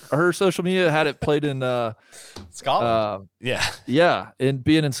 Her social media had it played in Scotland. Yeah, and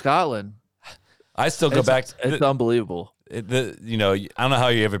being in Scotland. I still go back. It's unbelievable. I don't know how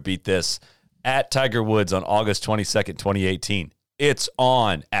you ever beat this. At Tiger Woods on August 22nd, 2018. It's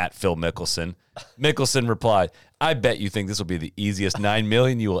on at Phil Mickelson. Mickelson replied, I bet you think this will be the easiest $9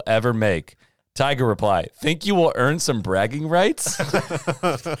 million you will ever make. Tiger replied, think you will earn some bragging rights?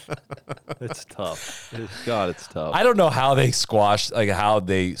 It's tough. God, it's tough. I don't know how they squashed, like how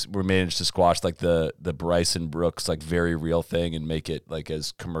they were managed to squash like the Bryson Brooks like very real thing and make it like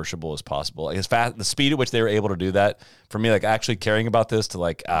as commerciable as possible. Like as fast, the speed at which they were able to do that for me, like actually caring about this to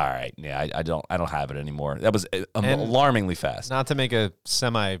like, all right, yeah, I don't have it anymore. That was alarmingly fast. Not to make a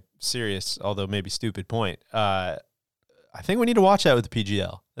semi-serious, although maybe stupid point. I think we need to watch that with the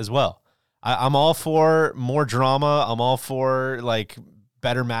PGL as well. I'm all for more drama. I'm all for like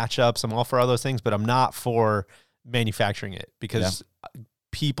better matchups. I'm all for all those things, but I'm not for manufacturing it because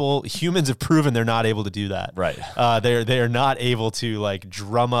humans have proven they're not able to do that. Right. They are not able to like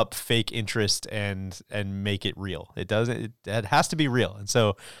drum up fake interest and make it real. It has to be real. And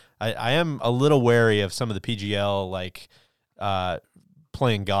so I am a little wary of some of the PGL like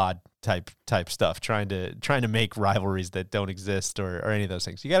playing God type stuff, trying to make rivalries that don't exist or any of those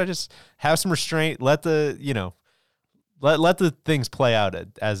things. You got to just have some restraint. Let the let the things play out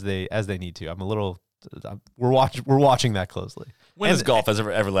as they need to. We're watching that closely. When has golf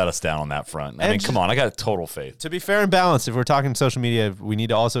ever let us down on that front? I mean, come on, I got total faith. To be fair and balanced, if we're talking social media, we need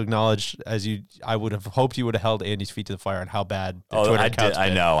to also acknowledge, I would have hoped you would have held Andy's feet to the fire on how bad the Twitter account's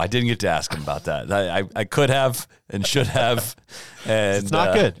been. I know. I didn't get to ask him about that. I could have and should have. And it's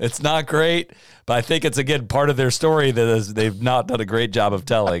not good. It's not great, but I think it's, again, part of their story that they've not done a great job of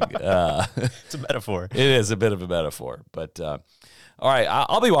telling. It's a metaphor. It is a bit of a metaphor, but... all right,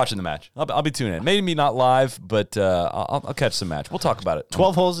 I'll be watching the match. I'll be tuning in. Maybe not live, but I'll catch some match. We'll talk about it.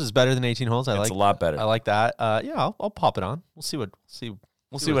 12 holes is better than 18 holes. It's a lot better. I like that. I'll pop it on. We'll see what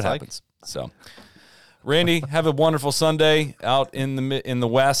happens. Like. So, Randy, have a wonderful Sunday out in the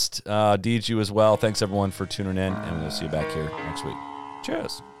West. Deej, you as well. Thanks everyone for tuning in, and we'll see you back here next week.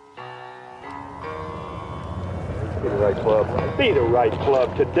 Cheers. Be the right club. Be the right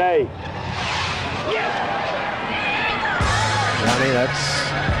club today. Johnny, that's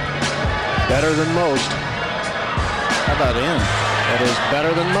better than most. How about in? That is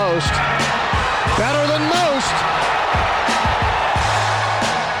better than most. Better than most.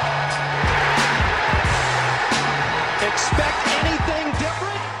 Expect any